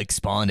scav like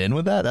spawned in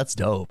with that? That's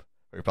dope.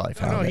 Or you probably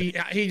found it.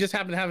 He just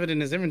happened to have it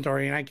in his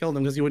inventory, and I killed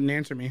him because he wouldn't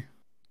answer me.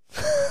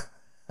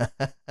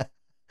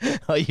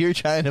 Oh, you're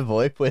trying to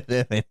VoIP with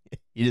him, and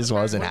he just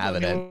wasn't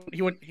having it.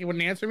 He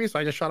wouldn't answer me, so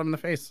I just shot him in the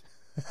face.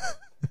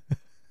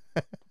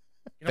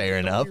 Fair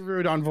enough. Don't be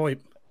rude on VoIP.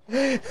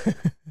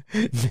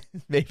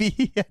 Maybe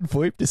he had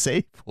VoIP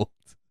disabled.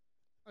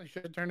 I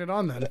should have turned it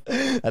on then.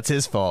 That's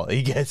his fault.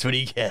 He gets what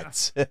he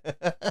gets. Yeah.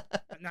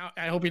 Now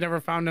I hope he never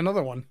found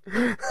another one.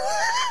 There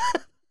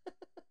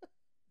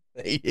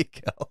you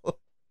go.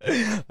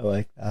 I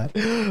like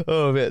that.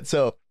 Oh man,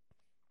 so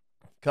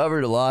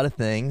covered a lot of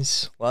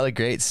things, a lot of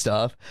great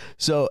stuff.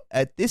 So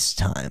at this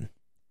time,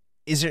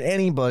 is there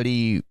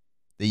anybody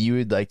that you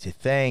would like to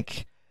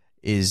thank?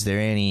 Is there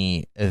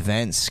any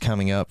events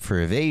coming up for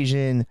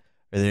Evasion?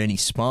 Are there any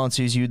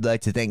sponsors you'd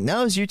like to thank?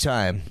 Now is your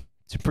time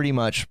to pretty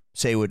much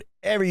say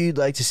whatever you'd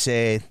like to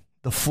say.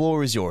 The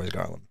floor is yours,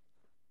 Garlemmm.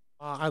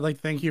 I'd like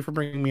to thank you for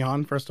bringing me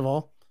on, first of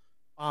all.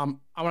 I want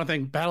to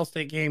thank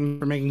Battlestate Games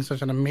for making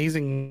such an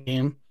amazing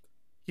game.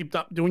 Keep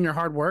up doing your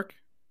hard work.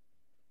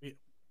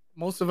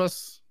 Most of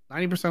us,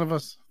 90% of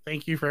us,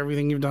 thank you for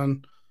everything you've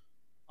done.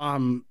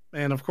 And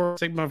of course,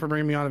 Sigma for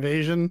bringing me on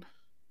Evasion.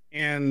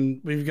 And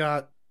we've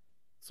got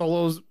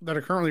solos that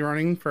are currently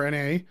running for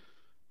NA.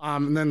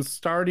 And then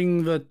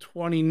starting the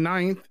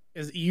 29th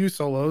is EU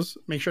solos.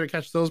 Make sure to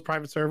catch those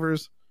private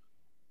servers.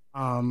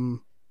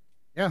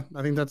 Yeah,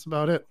 I think that's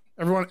about it.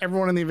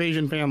 Everyone in the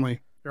Evasion family,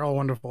 they're all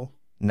wonderful.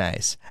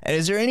 Nice. And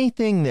is there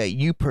anything that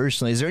you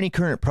personally, is there any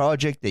current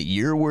project that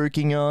you're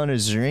working on?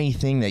 Is there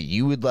anything that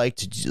you would like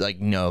to,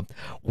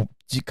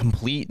 to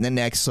complete in the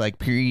next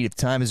period of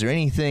time? Is there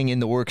anything in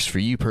the works for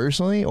you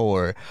personally,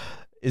 or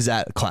is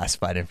that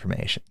classified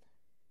information?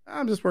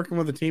 I'm just working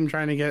with a team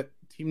trying to get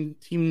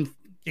team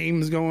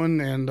games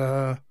going, and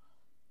the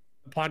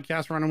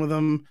podcast running with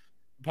them.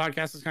 The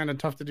podcast is kind of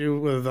tough to do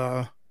with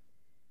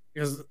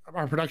because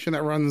our production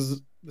that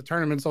runs the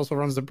tournaments also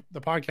runs the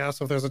podcast.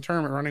 So if there's a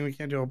tournament running, we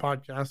can't do a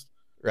podcast.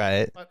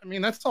 Right. But I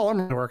mean, that's all I'm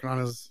really working on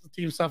is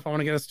team stuff. I want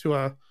to get us to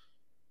a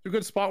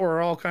good spot where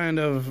we're all kind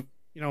of,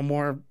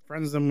 more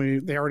friends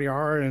than they already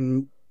are,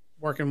 and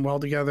working well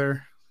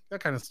together,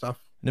 that kind of stuff.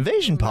 An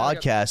Evasion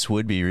podcast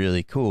would be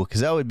really cool,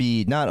 because that would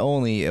be not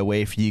only a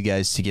way for you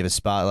guys to give a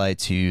spotlight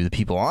to the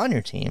people on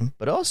your team,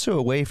 but also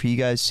a way for you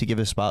guys to give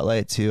a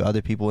spotlight to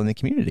other people in the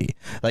community.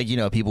 Like,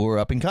 people who are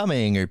up and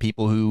coming, or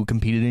people who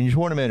competed in your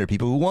tournament, or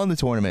people who won the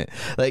tournament.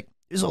 Like,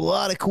 there's a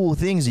lot of cool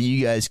things that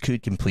you guys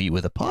could complete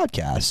with a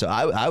podcast. So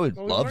I would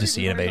love to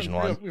see an Evasion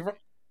one. We've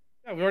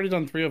already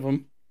done 3 of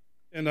them.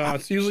 And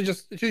it's usually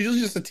just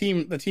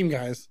the team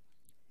guys.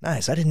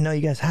 Nice. I didn't know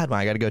you guys had one.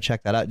 I got to go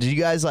check that out. Did you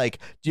guys do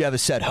you have a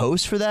set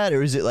host for that,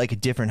 or is it like a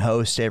different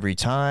host every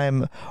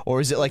time,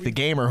 or is it like the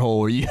gamer hole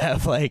where you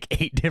have like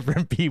 8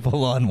 different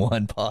people on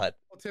one pod?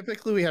 Well,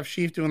 typically we have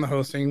Sheaf doing the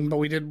hosting, but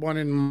we did one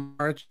in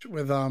March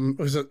with it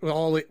was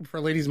all for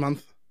Ladies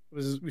Month.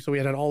 So we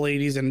had all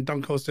ladies and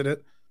Dunk hosted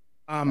it.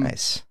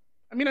 Nice.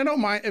 I mean, I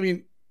don't mind. I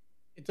mean,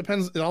 it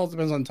depends. It all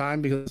depends on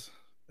time because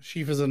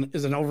Sheaf is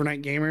an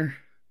overnight gamer.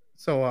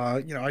 So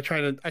I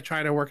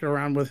try to work it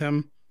around with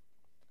him.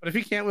 But if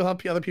he can't, we'll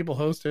help other people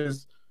host.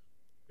 There's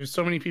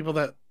so many people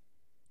that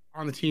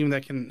on the team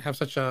that can have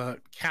such a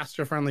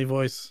caster-friendly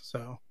voice.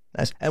 So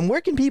nice. And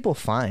where can people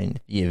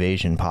find the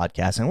Evasion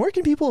podcast? And where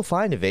can people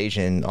find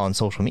Evasion on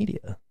social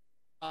media?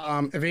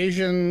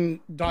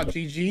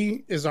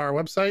 Evasion.gg is our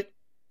website.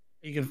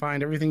 You can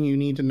find everything you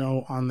need to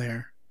know on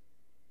there.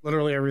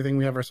 Literally everything.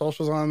 We have our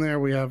socials on there.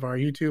 We have our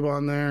YouTube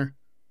on there.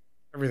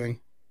 Everything.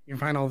 You can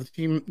find all the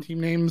team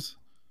names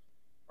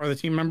or the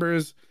team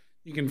members.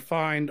 You can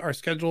find our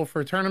schedule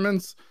for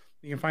tournaments.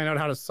 You can find out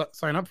how to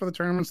sign up for the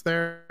tournaments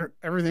there.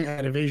 Everything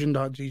at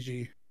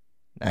evasion.gg.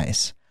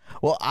 Nice.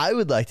 Well, I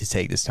would like to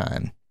take this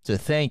time to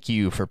thank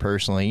you for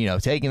personally,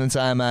 taking the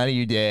time out of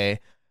your day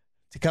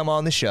to come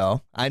on the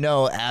show. I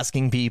know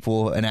asking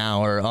people an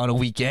hour on a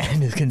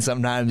weekend can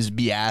sometimes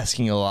be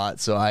asking a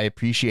lot, so I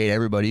appreciate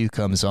everybody who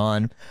comes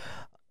on.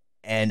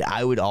 And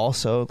I would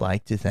also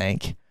like to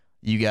thank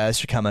you guys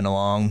for coming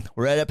along.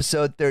 We're at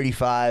episode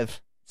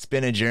 35. It's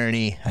been a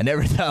journey. I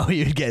never thought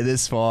we would get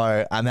this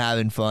far. I'm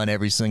having fun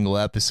every single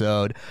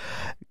episode.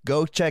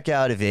 Go check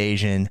out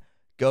Evasion.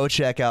 Go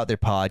check out their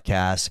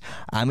podcast.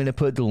 I'm going to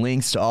put the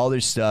links to all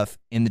their stuff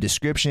in the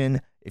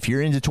description. If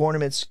you're into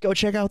tournaments, go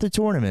check out their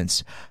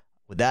tournaments.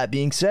 With that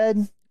being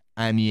said,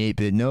 I'm the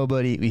 8-Bit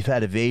Nobody. We've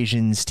had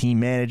Evasion's team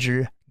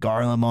manager,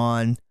 Garlemmm,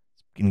 on.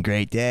 It's been a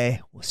great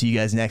day. We'll see you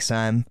guys next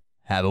time.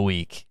 Have a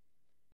week.